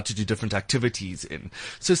you're allowed to do different activities in.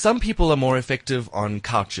 So some people are more effective on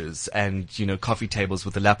couches and, coffee tables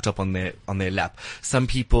with a laptop on their lap. Some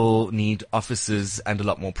people need offices and a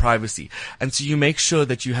lot more privacy. And so you make sure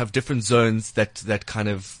that you have different zones that kind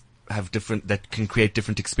of that can create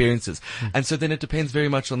different experiences. And so then it depends very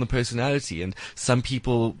much on the personality. And some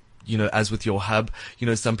people, as with your hub,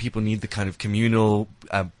 some people need the kind of communal,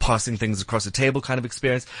 passing things across a table kind of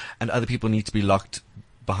experience, and other people need to be locked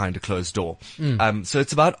behind a closed door. So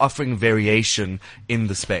it's about offering variation in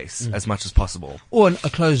the space as much as possible. Or a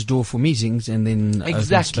closed door for meetings and then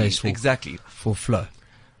open space for flow.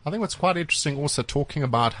 I think what's quite interesting also talking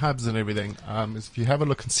about hubs and everything is if you have a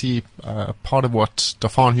look and see part of what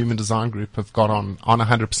Dauphin Human Design Group have got on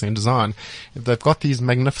 100% Design, they've got these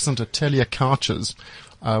magnificent atelier couches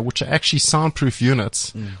which are actually soundproof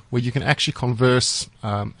units where you can actually converse,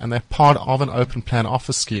 and they're part of an open plan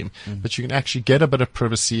office scheme. But you can actually get a bit of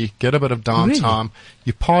privacy, get a bit of downtime. Really?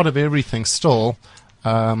 You're part of everything still.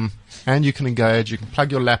 And you can engage. You can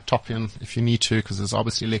plug your laptop in if you need to, because there's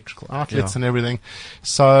obviously electrical outlets and everything.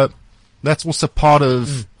 So that's also part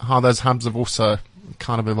of how those hubs have also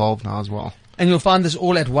kind of evolved now as well. And you'll find this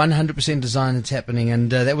all at 100% Design that's happening.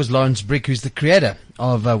 And that was Lawrence Brick, who's the creator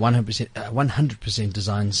of 100%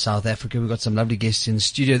 Design South Africa. We've got some lovely guests in the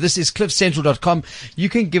studio. This is cliffcentral.com. You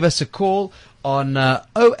can give us a call on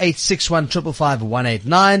 0861 555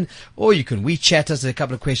 189, or you can WeChat us. There's a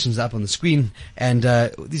couple of questions up on the screen. And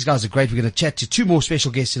these guys are great. We're going to chat to two more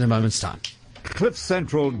special guests in a moment's time.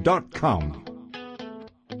 cliffcentral.com.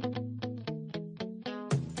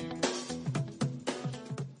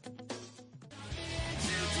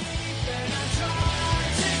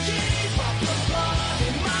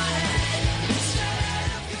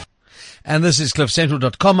 And this is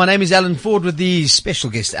cliffcentral.com. My name is Alan Ford with the special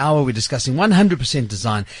guest hour. We're discussing 100%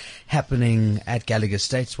 Design happening at Gallagher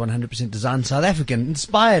Estates, 100% Design South African,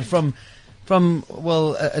 inspired from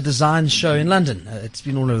a design show in London. It's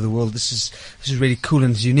been all over the world. This is really cool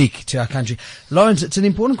and unique to our country. Lawrence, it's an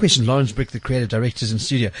important question. Lawrence Brick, the creative director, is in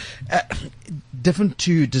studio. Different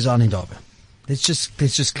to Design Indaba. Let's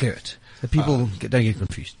just clear it. The people don't get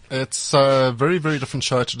confused. It's a very, very different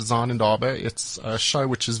show to Design Indaba. It's a show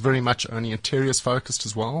which is very much only interiors focused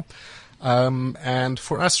as well. And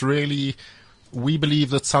for us, really, we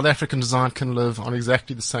believe that South African design can live on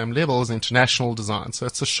exactly the same level as international design. So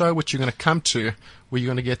it's a show which you're going to come to where you're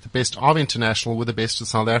going to get the best of international with the best of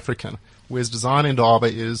South African. Whereas Design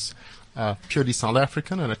Indaba is purely South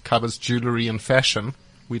African, and it covers jewellery and fashion.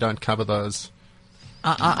 We don't cover those.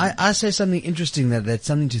 I say something interesting that's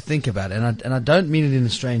something to think about, and I don't mean it in a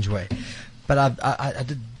strange way, but I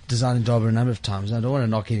did Design Indaba a number of times, and I don't want to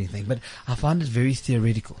knock anything, but I find it very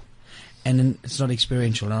theoretical, and then it's not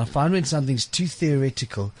experiential. And I find when something's too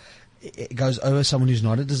theoretical, it goes over someone who's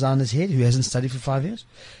not a designer's head, who hasn't studied for 5 years.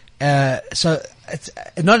 So it's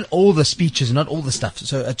not all the speeches, not all the stuff.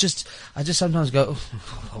 So I just sometimes go,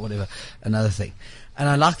 oh, whatever, another thing. And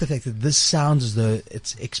I like the fact that this sounds as though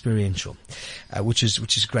it's experiential, which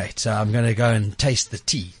is great. So I'm going to go and taste the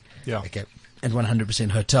tea. Yeah. Okay. At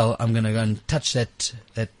 100% Hotel, I'm going to go and touch that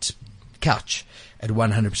couch at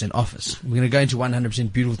 100% Office. We're going to go into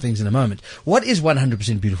 100% Beautiful Things in a moment. What is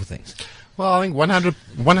 100% Beautiful Things? Well, I think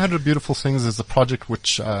 100 Beautiful Things is a project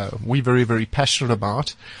which we're very, very passionate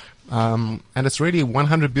about. And it's really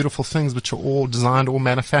 100 beautiful things which are all designed or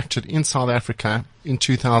manufactured in South Africa in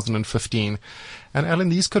 2015. And Alan,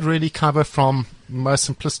 these could really cover from most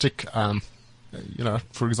simplistic,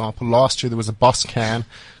 for example, last year there was a Boss can,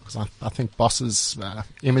 because I think Boss's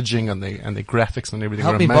imaging and their graphics and everything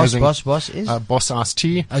are amazing. Boss is? Boss Iced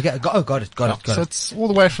Tea. Okay, got it. So it's all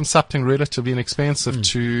the way from something relatively inexpensive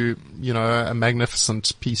to, a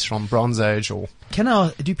magnificent piece from Bronze Age. Or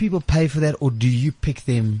do people pay for that, or do you pick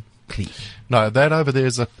them clean? No, that over there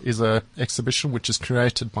is a exhibition which is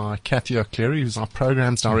curated by Kathy O'Cleary, who's our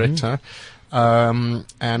programs director. And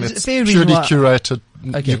it's purely curated.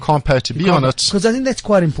 Okay. You can't pay to be on it. Because I think that's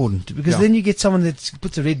quite important. Because then you get someone that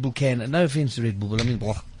puts a Red Bull can. No offense to Red Bull, but I mean,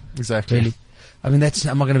 exactly. Really? I mean,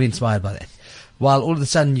 I'm not going to be inspired by that. While all of a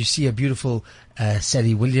sudden you see a beautiful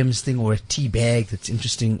Sally Williams thing or a tea bag that's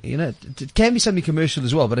interesting. It can be something commercial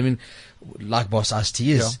as well. But I mean, like Boss Iced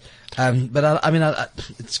Tea is. Yeah. But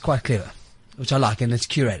it's quite clever, which I like, and it's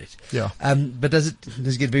curated. Yeah. But does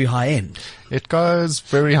it get very high end? It goes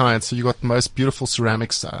very high end. So you got the most beautiful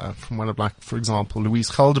ceramics from one of, for example, Louise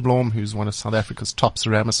Gelderblom, who's one of South Africa's top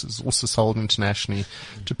ceramists, also sold internationally,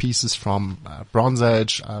 to pieces from Bronze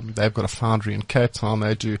Age. They've got a foundry in Cape Town.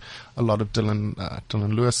 They do a lot of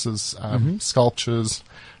Dylan Lewis's sculptures,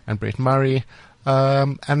 and Brett Murray.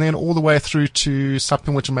 And then all the way through to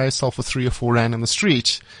something which may sell for 3 or 4 rand in the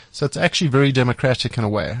street. So it's actually very democratic in a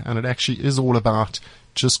way, and it actually is all about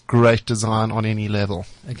just great design on any level.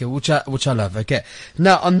 Okay, which I love. Okay.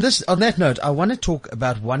 Now on that note, I want to talk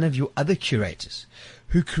about one of your other curators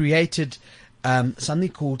who created something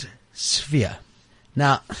called Sphere.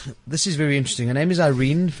 Now, this is very interesting. Her name is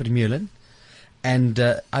Irene Vermeulen, and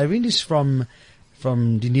Irene is from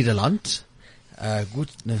the Netherlands.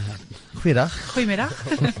 Goeiedag. Goedemiddag.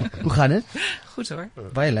 Hoe gaan het? Goed hoor.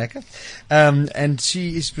 Baie lekker. And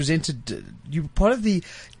she is presented, you're part of the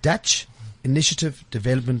Dutch Initiative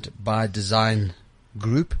Development by Design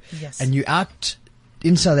group. Yes. And you're out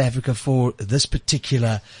in South Africa for this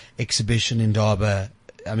particular exhibition in Indaba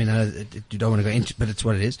I mean, I know you don't want to go into, but it's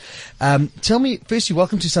what it is. Tell me, firstly,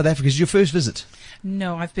 welcome to South Africa. Is it your first visit?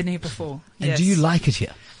 No, I've been here before. And Yes. do you like it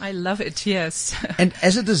here? I love it, yes. And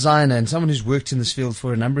as a designer and someone who's worked in this field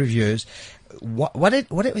for a number of years, what it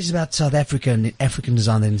is about South Africa and African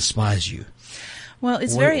design that inspires you? Well,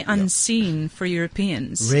 it's very unseen for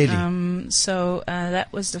Europeans. Really? So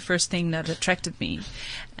that was the first thing that attracted me.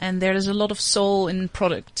 And there is a lot of soul in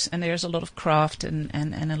product, and there's a lot of craft and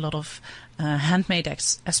a lot of handmade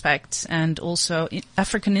aspects, and also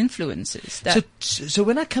African influences. That So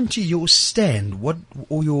when I come to your stand,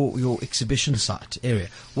 or your exhibition site area,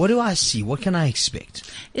 what do I see? What can I expect?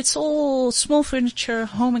 It's all small furniture,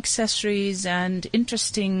 home accessories, and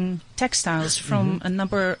interesting textiles from a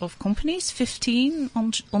number of companies, 15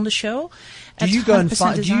 on the show. Do you go and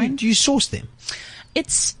find? Do you source them?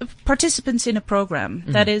 It's participants in a program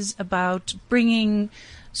that is about bringing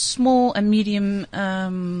small and medium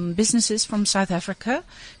businesses from South Africa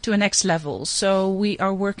to a next level. So we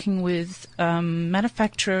are working with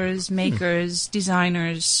manufacturers, makers,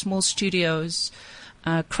 designers, small studios,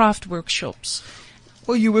 craft workshops.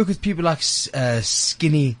 Well, you work with people like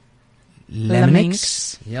Skinny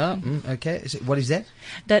Laminx. Yeah. Okay. What is that?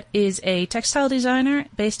 That is a textile designer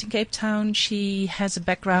based in Cape Town. She has a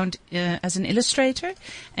background as an illustrator,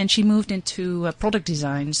 and she moved into product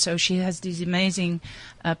design. So she has these amazing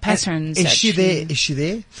patterns. Is she there? Is she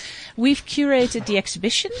there? We've curated the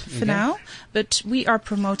exhibition for now, but we are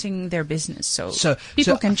promoting their business. So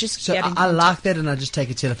people can just get in I contact. like that, and I just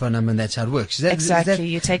take a telephone number, and that's how it works. Is that, Exactly. Is that,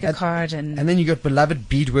 You take a card and then you got Beloved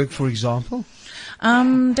Beadwork, for example.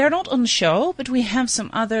 they're not on the show, but we have some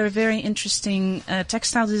other very interesting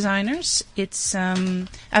textile designers. It's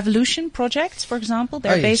Evolution Projects, for example.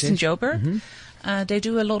 They're based in Joburg. They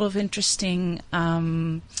do a lot of interesting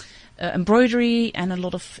embroidery and a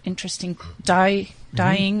lot of interesting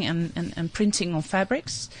dyeing and printing on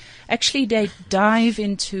fabrics. Actually, they dive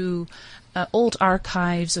into old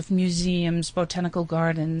archives of museums, botanical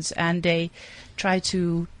gardens, and they try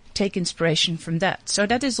to take inspiration from that. So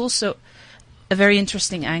that is also a very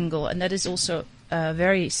interesting angle, and that is also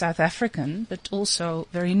very South African, but also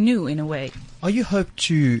very new in a way. Are you hope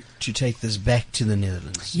to take this back to the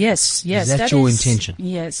Netherlands? Yes. Is that your intention?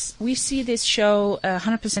 Yes. We see this show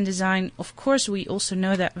 100% design. Of course, we also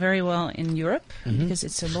know that very well in Europe because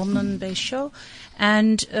it's a London-based show.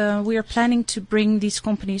 And we are planning to bring these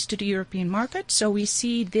companies to the European market. So we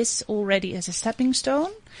see this already as a stepping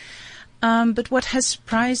stone. But what has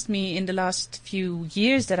surprised me in the last few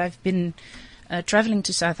years that I've been traveling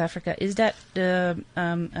to South Africa is that the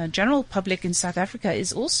general public in South Africa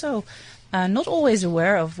is also not always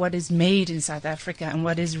aware of what is made in South Africa and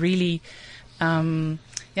what is really, the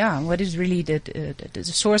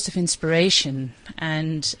source of inspiration.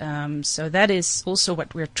 And so that is also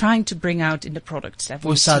what we're trying to bring out in the products that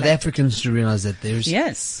we For South select. Africans to realize that there's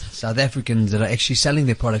South Africans that are actually selling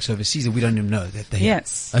their products overseas and we don't even know that they're here.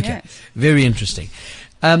 Yes. Okay. Yes. Very interesting.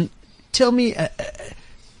 Tell me,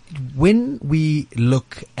 when we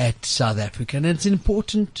look at South Africa, and it's an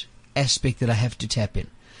important aspect that I have to tap in,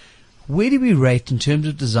 where do we rate in terms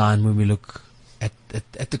of design when we look at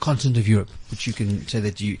the continent of Europe, which you can say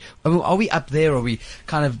that I mean, are we up there, or are we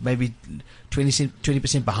kind of maybe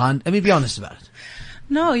 20% behind? I mean, be honest about it.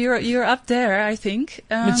 No, you're up there, I think.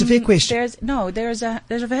 It's a fair question. There's a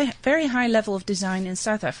very high level of design in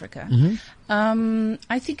South Africa.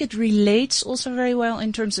 I think it relates also very well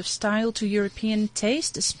in terms of style to European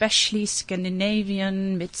taste, especially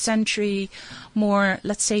Scandinavian, mid-century, more,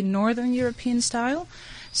 let's say, Northern European style.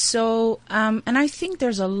 So, and I think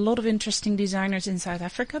there's a lot of interesting designers in South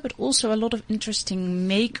Africa, but also a lot of interesting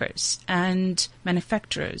makers and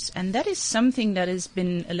manufacturers. And that is something that has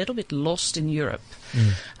been a little bit lost in Europe.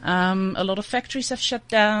 A lot of factories have shut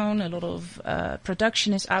down. A lot of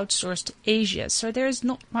production is outsourced to Asia. So there is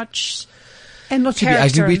not much. And not to be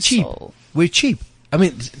character ugly, we're and cheap. soul. We're cheap. I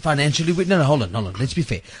mean, financially, no, hold on. Let's be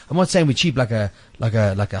fair. I'm not saying we're cheap like a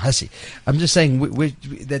hussy. I'm just saying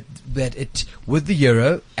that it, with the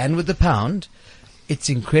euro and with the pound, it's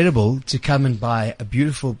incredible to come and buy a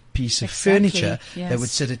beautiful piece of furniture that would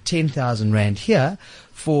sit at 10,000 rand here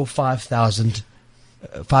for 5,500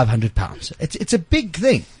 pounds. It's a big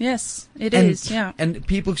thing. Yes, it is. Yeah. And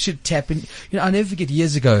people should tap in. You know, I'll never forget,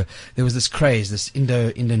 years ago, there was this craze, this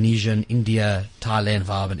Indonesian, India, Thailand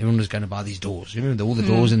vibe, and everyone was going to buy these doors. You remember all the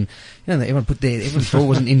doors, and everyone's door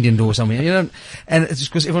was an Indian door somewhere, you know, and it's just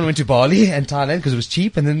because everyone went to Bali and Thailand because it was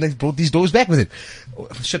cheap, and then they brought these doors back with it.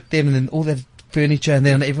 Shipped them, and then all that furniture, and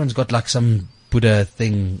then everyone's got like some Buddha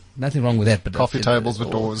thing. Nothing wrong with that. But Coffee tables with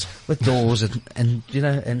doors. With doors and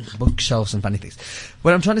bookshelves and funny things.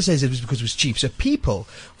 What I'm trying to say is it was because it was cheap. So people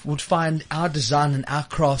would find our design and our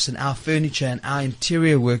crafts and our furniture and our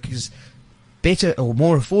interior work is better or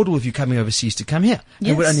more affordable if you're coming overseas to come here.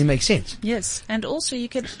 Yes. It would only make sense. Yes, and also you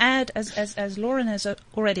can add, as Lauren has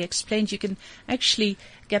already explained, you can actually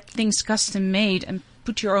get things custom made and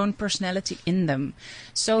put your own personality in them.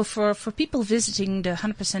 So for people visiting the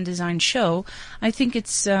 100% Design show, I think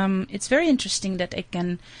it's very interesting that they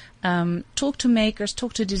can talk to makers,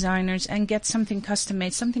 talk to designers, and get something custom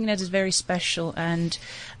made, something that is very special and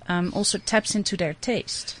also taps into their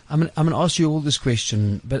taste. I'm going to ask you all this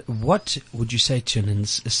question, but what would you say to an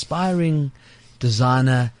aspiring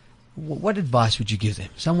designer? What advice would you give them?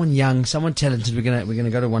 Someone young, someone talented. We're going to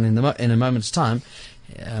go to one in a moment's time.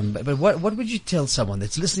 But what would you tell someone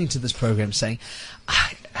that's listening to this program saying,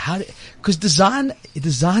 because design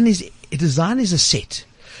is a set,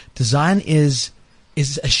 design is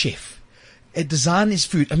a chef, design is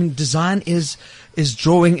food. I mean, design is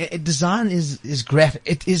drawing, design is graphic,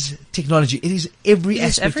 it is technology, it is every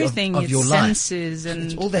aspect of your life. Senses and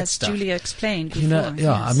it's all that as stuff. Julia explained before. You know,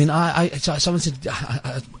 yeah. Yes. I mean, so someone said,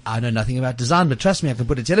 I know nothing about design, but trust me, I can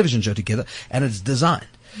put a television show together and it's design.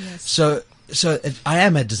 Yes. So I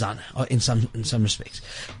am a designer in some respects.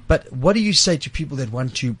 But what do you say to people that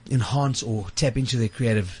want to enhance or tap into their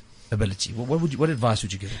creative ability? What advice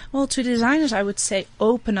would you give them? Well, to designers, I would say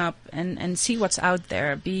open up and see what's out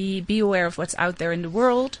there. Be aware of what's out there in the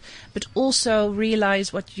world, but also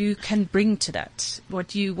realize what you can bring to that.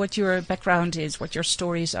 What your background is, what your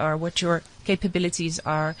stories are, what your capabilities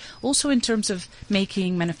are. Also in terms of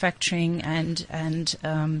making, manufacturing, and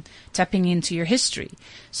tapping into your history.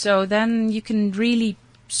 So then you can really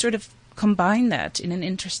sort of combine that in an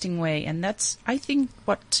interesting way, and that's, I think,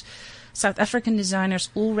 what South African designers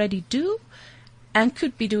already do and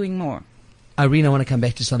could be doing more. Irene, I want to come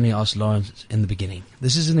back to something I asked Lawrence in the beginning.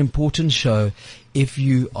 This is an important show if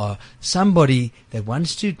you are somebody that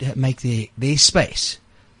wants to make their space,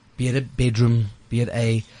 be it a bedroom, be it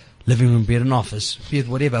a living room, be it an office, be it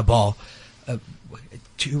whatever, a bar,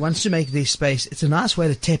 who wants to make their space. It's a nice way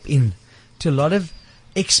to tap in to a lot of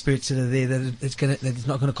experts that are there that it's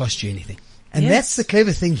not going to cost you anything. And Yes. that's the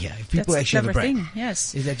clever thing here. If people That's actually the have a clever brain, thing,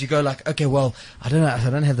 yes. is that you go like, okay, well, I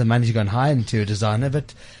don't have the money to go and hire an interior designer,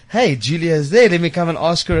 but hey, Julia is there. Let me come and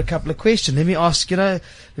ask her a couple of questions. Let me ask. This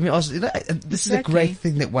is a Exactly. great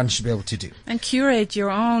thing that one should be able to do. And curate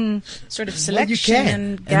your own sort of Well, selection you can,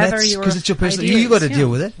 and gather your because it's your personal. ideas. You got to Yeah. deal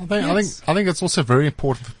with it. I think it's also very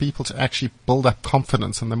important for people to actually build up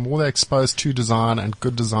confidence, and the more they're exposed to design and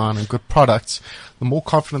good products, the more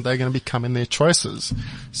confident they're going to become in their choices.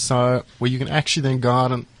 So where you can actually then go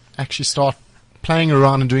out and actually start playing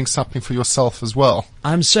around and doing something for yourself as well.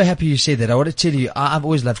 I'm so happy you said that. I want to tell you, I've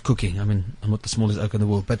always loved cooking. I mean, I'm not the smallest oak in the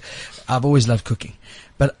world, but I've always loved cooking.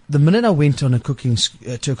 But the minute I went on to a cooking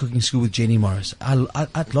school with Jenny Morris,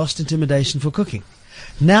 I'd lost intimidation for cooking.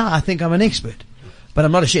 Now I think I'm an expert, but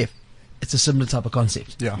I'm not a chef. It's a similar type of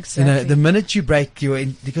concept. Yeah. Exactly. You know, the minute you break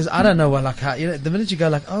because I don't know what, like how, the minute you go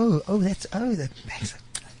like, that makes it.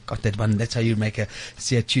 Got that one. That's how you make a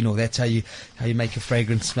tune, or that's how you make a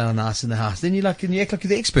fragrance smell nice in the house. Then you act like you're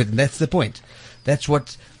the expert, and that's the point. That's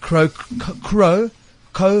what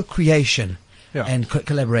co-creation and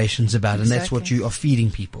collaboration's about, and that's what Exactly. you are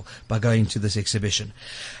feeding people by going to this exhibition.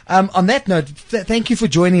 On that note, thank you for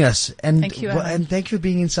joining us, and Thank you, Alan. and thank you for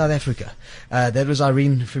being in South Africa. That was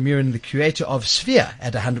Irene Vermeuren, the curator of Sphere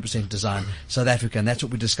at 100% Design South Africa, and that's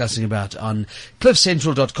what we're discussing about on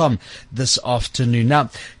cliffcentral.com this afternoon. Now,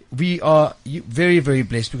 we are very, very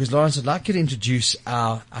blessed because Lawrence, I'd like you to introduce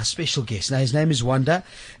our special guest. Now, his name is Wanda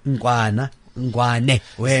Ngwane. Wanga,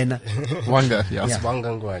 yes. Yeah.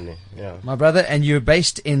 Wangangwane, yeah. My brother, and you're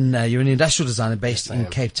based in, you're an industrial designer based in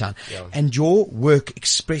Cape Town. Yeah. And your work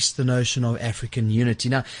expressed the notion of African unity.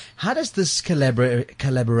 Now, how does this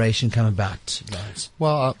collaboration come about, Lawrence?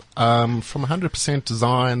 Well, from 100%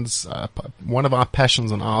 Designs, one of our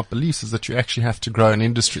passions and our beliefs is that you actually have to grow an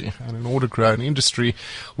industry. And in order to grow an industry,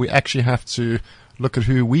 we actually have to look at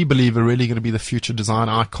who we believe are really going to be the future design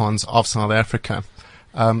icons of South Africa.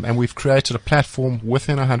 And we've created a platform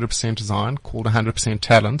within 100% Design called 100%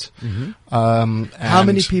 Talent. Mm-hmm. And How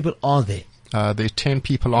many people are there? there are 10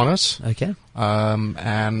 people on it. Okay.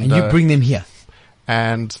 And you bring them here.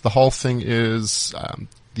 And the whole thing is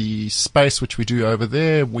the space which we do over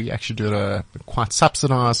there, we actually do it quite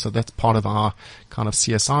subsidized, so that's part of our kind of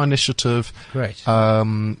CSR initiative. Great.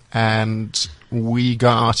 And we go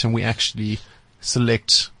out and we actually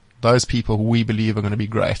select those people who we believe are going to be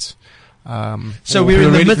great. So or we're who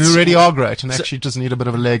in the already, midst- who already are great and actually just need a bit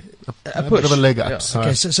of a leg, a bit of a leg up. Yeah. So.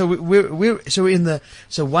 Okay, so we're in the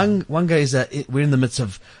Wanga is we're in the midst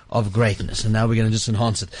of greatness, and now we're going to just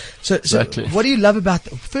enhance it. So Exactly. what do you love about?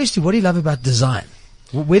 Firstly, what do you love about design?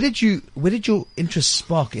 Where did your interest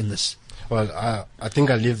spark in this? Well, I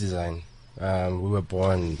think I live design. We were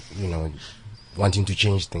born, wanting to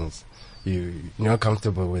change things. You're not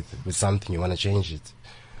comfortable with something, you want to change it.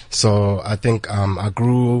 So I think I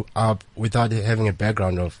grew up without having a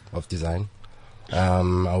background of design.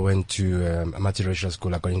 I went to a multiracial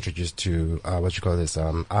school. I got introduced to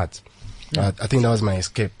art. I think that was my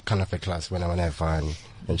escape kind of a class when I want to have fun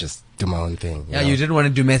and just do my own thing. Yeah, you didn't want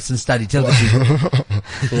to do maths and study. Tell the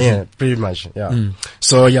people. Yeah, pretty much. Yeah.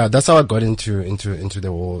 So yeah, that's how I got into the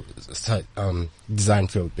whole design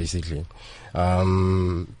field, basically.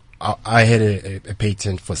 I had a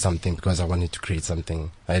patent for something because I wanted to create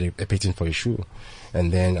something. I had a patent for a shoe.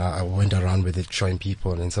 And then I went around with it showing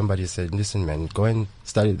people, and somebody said, listen, man, go and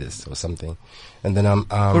study this or something. And then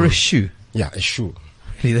For a shoe. Yeah, a shoe.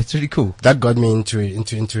 Really, that's really cool. That got me into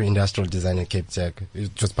industrial design at Cape Tech.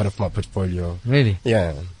 It was part of my portfolio. Really?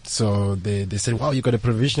 Yeah. So they said, wow, you got a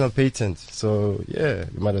provisional patent. So yeah,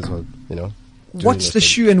 you might as well, do What's your the thing.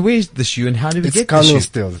 shoe, and where's the shoe, and how did we It's get the coming shoe?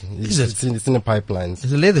 still. Is it? It's in the pipelines.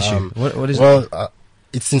 It's a leather shoe. What is it? Well,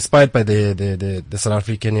 it's inspired by the South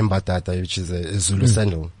African Mbatata, which is a Zulu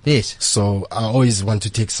sandal. Yes. So I always want to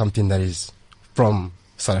take something that is from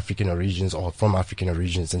South African origins or from African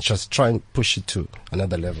origins and just try and push it to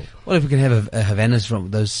another level. Well, if we can have a Havanas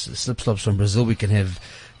from those slip-slops from Brazil, we can have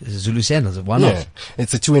Zulu sandals. Why not? Yeah,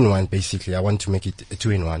 it's a 2-in-1 basically. I want to make it a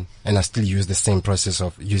 2-in-1, and I still use the same process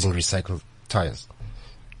of using recycled tires.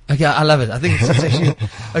 Okay, I love it. I think it's actually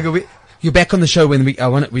okay. You're back on the show when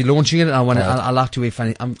we're launching it. And I like to wear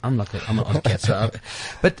funny. I'm an odd cat. So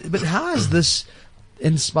but how has this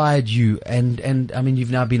inspired you? And I mean,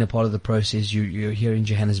 you've now been a part of the process. You're here in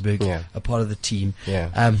Johannesburg, a part of the team.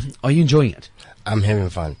 Yeah. Are you enjoying it? I'm having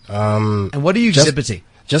fun. And what are you exhibiting?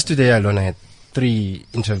 Just today alone, I had 3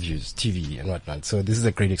 interviews, TV and whatnot. So this is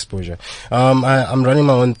a great exposure. I'm running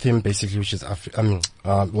my own theme basically, which is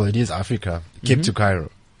it is Africa, Cape to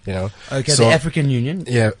Cairo. Okay, so, the African Union.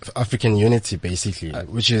 Yeah, African unity basically,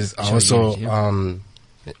 which is also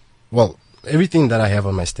unity, everything that I have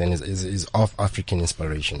on my stand is of African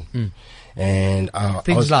inspiration. And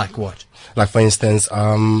things like what? Like for instance,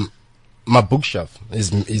 my bookshelf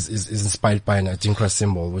is inspired by an Adinkra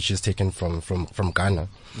symbol, which is taken from Ghana.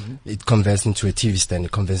 It converts into a TV stand,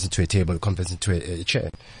 it converts into a table, it converts into a chair.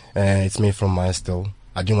 And it's made from my steel.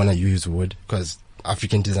 I didn't want to use wood because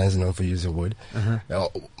African design is known for using wood.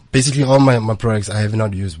 Basically, all my products, I have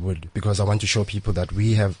not used wood because I want to show people that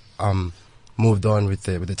we have moved on with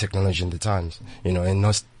the technology and the times, and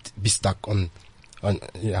not be stuck on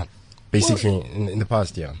basically in the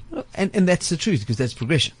past, And that's the truth because that's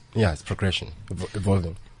progression. Yeah, it's progression,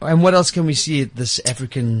 evolving. And what else can we see at this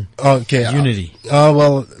African unity?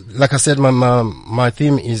 Well, like I said, my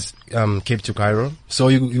theme is Cape to Cairo. So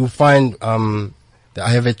you find I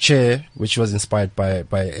have a chair which was inspired by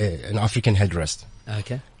an African headrest.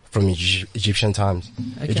 Okay. From Egyptian times.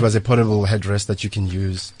 Okay. It was a portable headrest that you can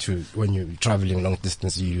use when you're traveling long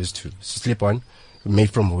distance, you use to sleep on, made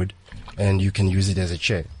from wood, and you can use it as a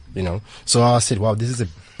chair, So I said, wow, this is a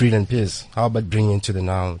brilliant piece. How about bringing it to the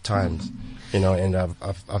now times? And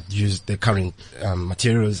I've used the current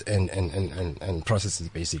materials and processes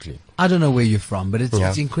basically. I don't know where you're from, but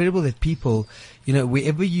it's incredible that people,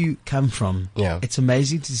 wherever you come from, it's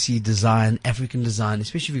amazing to see design, African design,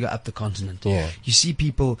 especially if you go up the continent. Yeah. You see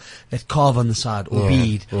people that carve on the side or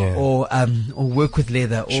bead or work with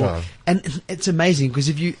leather and it's amazing because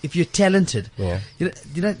if you're talented,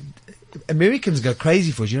 Americans go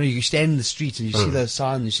crazy for it. You stand in the streets and you see those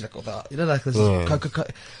signs, you see like this Coca-Cola,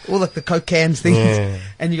 all like the Coke cans things,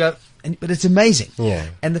 and you go, but it's amazing. Yeah.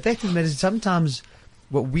 And the fact of the matter is sometimes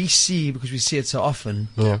what we see, because we see it so often,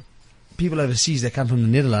 people overseas that come from the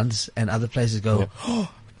Netherlands and other places go,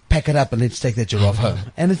 pack it up and let's take that giraffe home.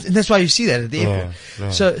 And that's why you see that at the airport. Yeah.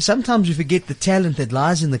 So sometimes we forget the talent that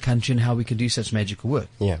lies in the country and how we can do such magical work.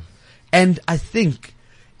 Yeah. And I think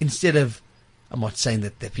instead of, I'm not saying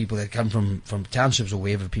that the people that come from townships or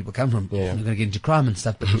wherever people come from are going to get into crime and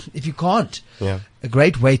stuff, but if you can't, a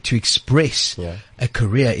great way to express a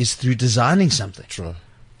career is through designing something. True.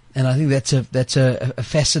 And I think that's a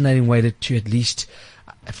fascinating way to at least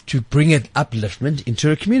to bring an upliftment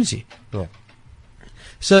into a community. Yeah.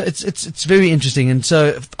 So it's very interesting. And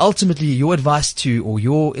so ultimately your advice to, or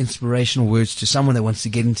your inspirational words to someone that wants to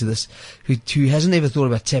get into this, who hasn't ever thought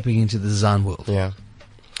about tapping into the design world. Yeah.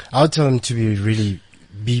 I would tell them to be really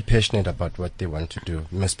be passionate about what they want to do,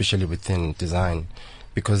 especially within design,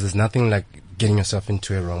 because there's nothing like getting yourself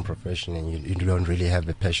into a wrong profession and you don't really have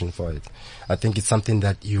a passion for it. I think it's something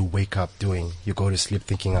that you wake up doing, you go to sleep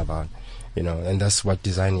thinking about, and that's what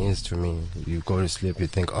design is to me. You go to sleep, you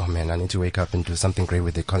think, oh man, I need to wake up and do something great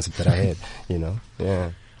with the concept that I had,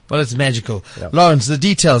 yeah. Well, it's magical. Yep. Lawrence, the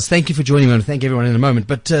details. Thank you for joining me. And thank everyone in a moment.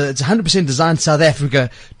 But it's 100% Design South Africa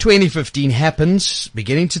 2015 happens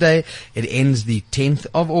beginning today. It ends the 10th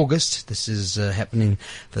of August. This is happening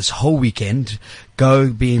this whole weekend.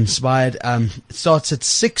 Go, be inspired. It starts at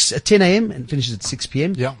 10 a.m. and finishes at 6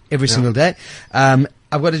 p.m. Every single day.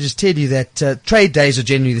 I've got to just tell you that trade days are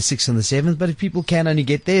generally the 6th and the 7th, but if people can only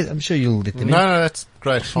get there, I'm sure you'll let them in. No, that's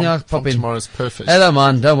great. From pop in. Tomorrow's perfect. Hello,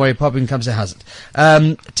 man. Don't worry. Pop in, comes to house it.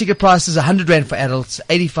 Ticket price is 100 Rand for adults,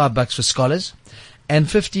 85 bucks for scholars,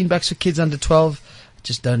 and 15 bucks for kids under 12.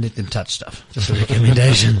 Just don't let them touch stuff. Just a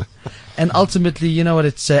recommendation. And ultimately, you know what?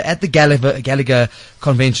 It's at the Gallagher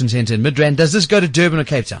Convention Centre in Midrand. Does this go to Durban or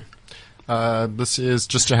Cape Town? This is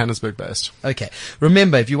just Johannesburg based. Okay.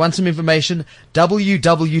 Remember, if you want some information,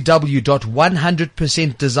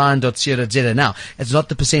 www.100%design.co.za. Now, it's not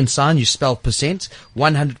the percent sign, you spell percent,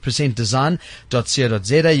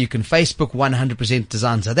 100%design.co.za. You can Facebook 100%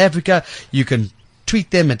 Design South Africa. You can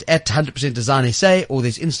tweet them at 100% Design SA, or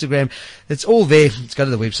there's Instagram. It's all there. Let's go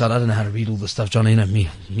to the website. I don't know how to read all this stuff, Johnny. Me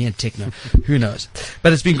and techno. Who knows?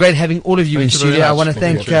 But it's been great having all of you in studio. I want to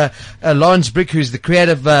thank Lawrence Brick, who's the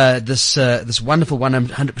creator of this wonderful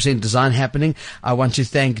 100% Design happening. I want to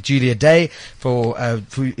thank Julia Day for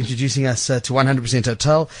introducing us to 100%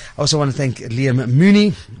 Hotel. I also want to thank Liam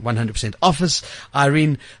Mooney, 100% Office,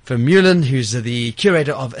 Irene Vermeulen, who's the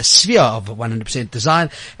curator of a sphere of 100% Design,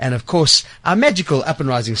 and of course our magical up and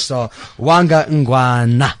rising star, Wanga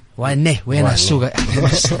Ngwana.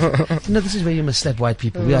 No, this is where you must slap white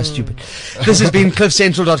people. We are stupid. This has been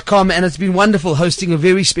CliffCentral.com, and it's been wonderful hosting a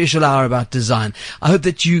very special hour about design. I hope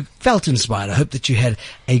that you felt inspired. I hope that you had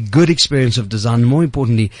a good experience of design. More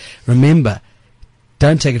importantly, remember,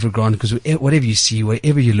 don't take it for granted, because whatever you see,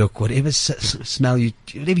 wherever you look, whatever smell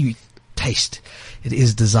whatever you taste, it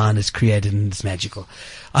is design, it's created, and it's magical.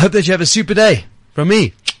 I hope that you have a super day. From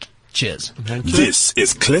me, cheers. This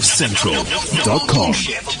is CliffCentral.com.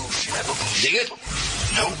 Dig it?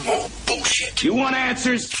 No more bullshit. You want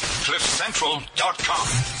answers?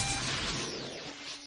 CliffCentral.com.